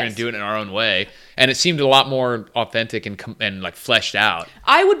exists. We're going to do it in our own way. And it seemed a lot more authentic and like fleshed out.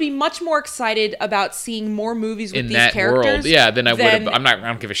 I would be much more excited about seeing more movies with in these that characters. World, than I would have. I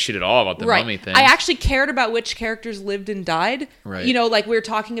don't give a shit at all about the Mummy thing. I actually cared about which characters lived and died. Right. You know, like we were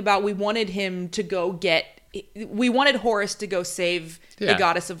talking about, we wanted him to go we wanted Horus to go save the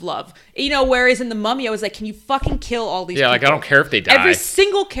goddess of love. You know, whereas in The Mummy, I was like, can you fucking kill all these people? Like I don't care if they die. Every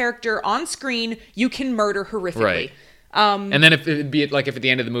single character on screen, you can murder horrifically. Right. And then if at the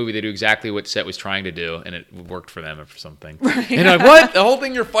end of the movie they do exactly what Set was trying to do and it worked for them or for something. Right. And like, what? The whole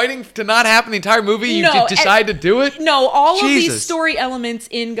thing you're fighting to not happen the entire movie? You decide to do it? No, all of these story elements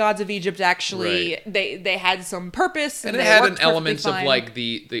in Gods of Egypt actually, they had some purpose. And it had an elements of like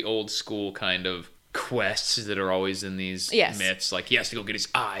the old school kind of quests that are always in these myths, like he has to go get his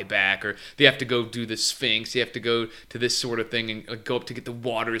eye back, or they have to go do the Sphinx, they have to go to this sort of thing and go up to get the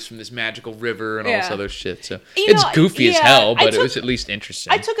waters from this magical river and all this other shit. So it's goofy as hell, but it was at least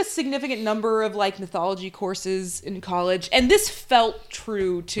interesting. I took a significant number of like mythology courses in college, and this felt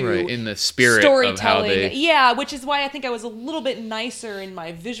true to in the spirit storytelling. Of how they, which is why I think I was a little bit nicer in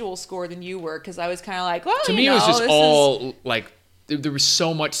my visual score than you were, because I was kind of like, well, to me it was just all like. There was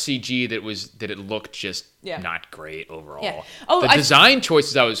so much CG that it looked just not great overall. Yeah. The design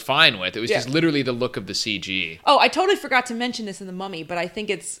choices I was fine with. It was just literally the look of the CG. Oh, I totally forgot to mention this in The Mummy, but I think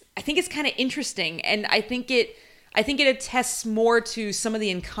it's kind of interesting, and I think it attests more to some of the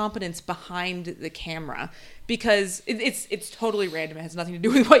incompetence behind the camera, because it's totally random. It has nothing to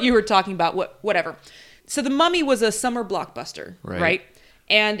do with what you were talking about. Whatever. So The Mummy was a summer blockbuster, right?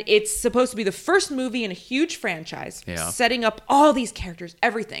 And it's supposed to be the first movie in a huge franchise, setting up all these characters,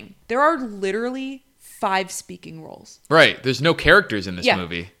 everything. There are literally 5 speaking roles. Right. There's no characters in this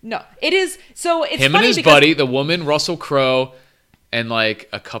movie. No. It is, so it's him funny and his buddy, the woman, Russell Crowe, and like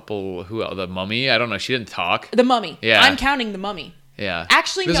a couple, the Mummy? I don't know. She didn't talk. The Mummy. Yeah. I'm counting the Mummy. Yeah.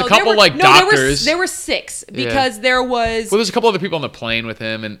 Actually, there's a couple doctors. There were 6 because there was. Well, there's a couple other people on the plane with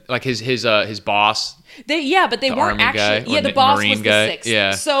him, and like his boss. But they weren't actually. The boss was the 6th.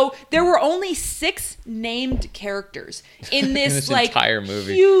 Yeah. So there were only 6 named characters in this, like entire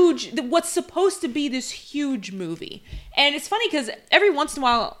movie. Huge. What's supposed to be this huge movie, and it's funny because every once in a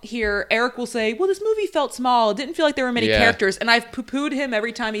while here, Eric will say, "Well, this movie felt small. It didn't feel like there were many characters," and I've poo-pooed him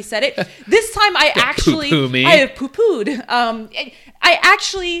every time he said it. This time, I have poo-pooed. I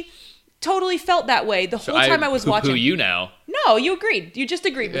actually totally felt that way the whole time I was watching. You now? No, you agreed. You just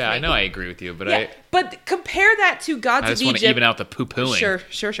agreed with me. Yeah, I know I agree with you, but But compare that to Gods of Egypt. I just want to even out the poo-pooing.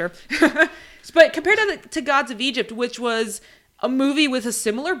 Sure. But compared to Gods of Egypt, which was a movie with a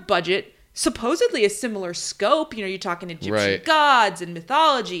similar budget, supposedly a similar scope. You know, you're talking Egyptian gods and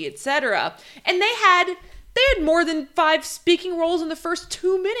mythology, etc. And they had more than 5 speaking roles in the first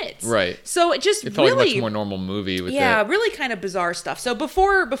 2 minutes. Right. So it felt like a much more normal movie with that. Really kind of bizarre stuff. So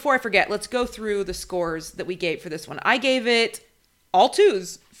before I forget, let's go through the scores that we gave for this one. I gave it all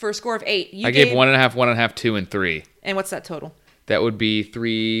 2s for a score of 8. I gave 1.5, 1.5, 2, and 3. And what's that total? That would be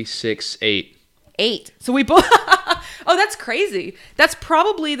 3, 6, 8. 8. So we both. Oh, that's crazy. That's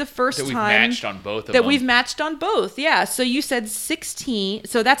probably the first time we've matched on both of that them. we've matched on both. Yeah. So you said 16.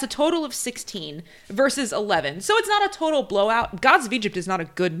 So that's a total of 16 versus 11. So it's not a total blowout. Gods of Egypt is not a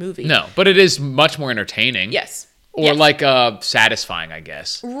good movie. No, but it is much more entertaining. Yes. Or Yes. like satisfying, I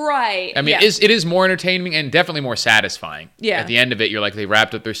guess. Right. I mean, yeah. it is more entertaining and definitely more satisfying. Yeah. At the end of it, you're like, they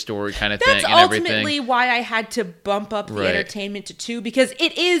wrapped up their story kind of That's thing and ultimately everything. why I had to bump up the Right. entertainment to 2, because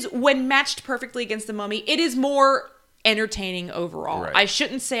it is, when matched perfectly against The Mummy, it is more entertaining overall. Right. I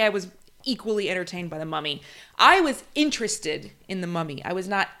shouldn't say I was equally entertained by The Mummy. I was interested in The Mummy. I was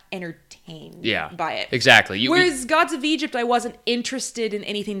not entertained by it. Exactly. Whereas Gods of Egypt, I wasn't interested in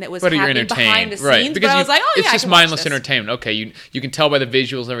anything that was But you're happening behind entertained, the right? scenes. Because but I was like, oh yeah, it's I just can watch mindless this. entertainment. Okay, you can tell by the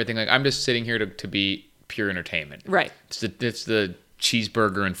visuals and everything. Like, I'm just sitting here to be pure entertainment. Right. It's the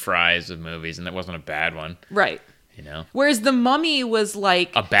cheeseburger and fries of movies, and that wasn't a bad one. Right. You know, Whereas The Mummy was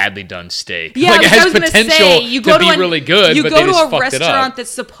like a badly done steak. Yeah, like, it I has was gonna potential say, you go to be really good, You but go they to just a fucked it restaurant up, that's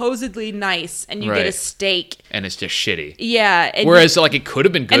supposedly nice, and you get a Right. steak. and it's just shitty. Yeah. And Whereas, like, it could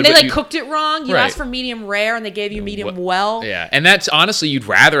have been good, and they but like you, cooked it wrong. You Right. asked for medium rare, and they gave you medium well. Yeah, and that's honestly, you'd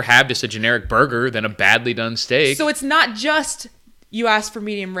rather have just a generic burger than a badly done steak. So it's not just you asked for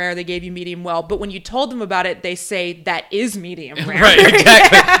medium rare, they gave you medium well, but when you told them about it, they say that is medium rare. Right,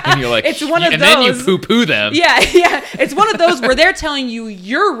 exactly. And you're like, It's one of and then you those- poo-poo them. Yeah. It's one of those where they're telling you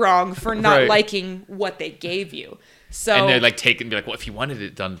you're wrong for not Right. liking what they gave you. So And they're like taking, be like, well, if you wanted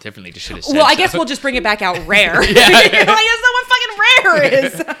it done differently, just should have said well, I so. guess we'll just bring it back out rare. Yeah. Like, that's not what fucking rare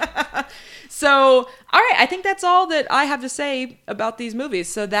is. So, all right, I think that's all that I have to say about these movies.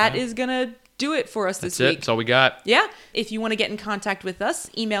 So that is gonna do it for us this That's it. week. That's all we got. Yeah. If you want to get in contact with us,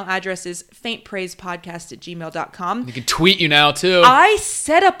 email address is faintpraisepodcast@gmail.com. You can tweet you now, too. I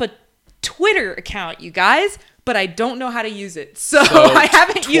set up a Twitter account, you guys, but I don't know how to use it. So, So, I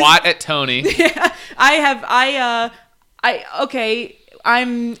haven't used twat at Tony. Yeah,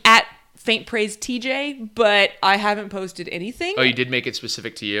 I'm at Faint Praise TJ, but I haven't posted anything. Oh, you did make it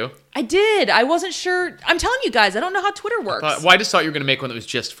specific to you? I did. I wasn't sure. I'm telling you guys, I don't know how Twitter works. Well, I just thought you were going to make one that was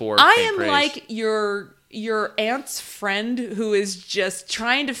just for I Faint am Praise. like your aunt's friend who is just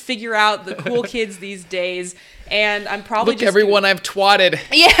trying to figure out the cool kids these days, and I'm probably Look, just everyone I've twatted.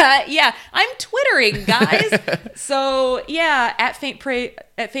 Yeah, I'm twittering, guys. So yeah, at Faint Praise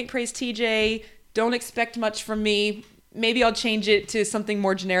TJ. Don't expect much from me. Maybe I'll change it to something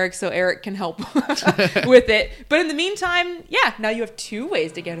more generic so Eric can help with it. But in the meantime, yeah, now you have 2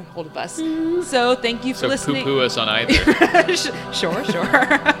 ways to get a hold of us. So thank you for So listening. poo-poo us on either. Sure.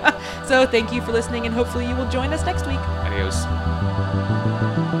 So thank you for listening, and hopefully you will join us next week. Adios.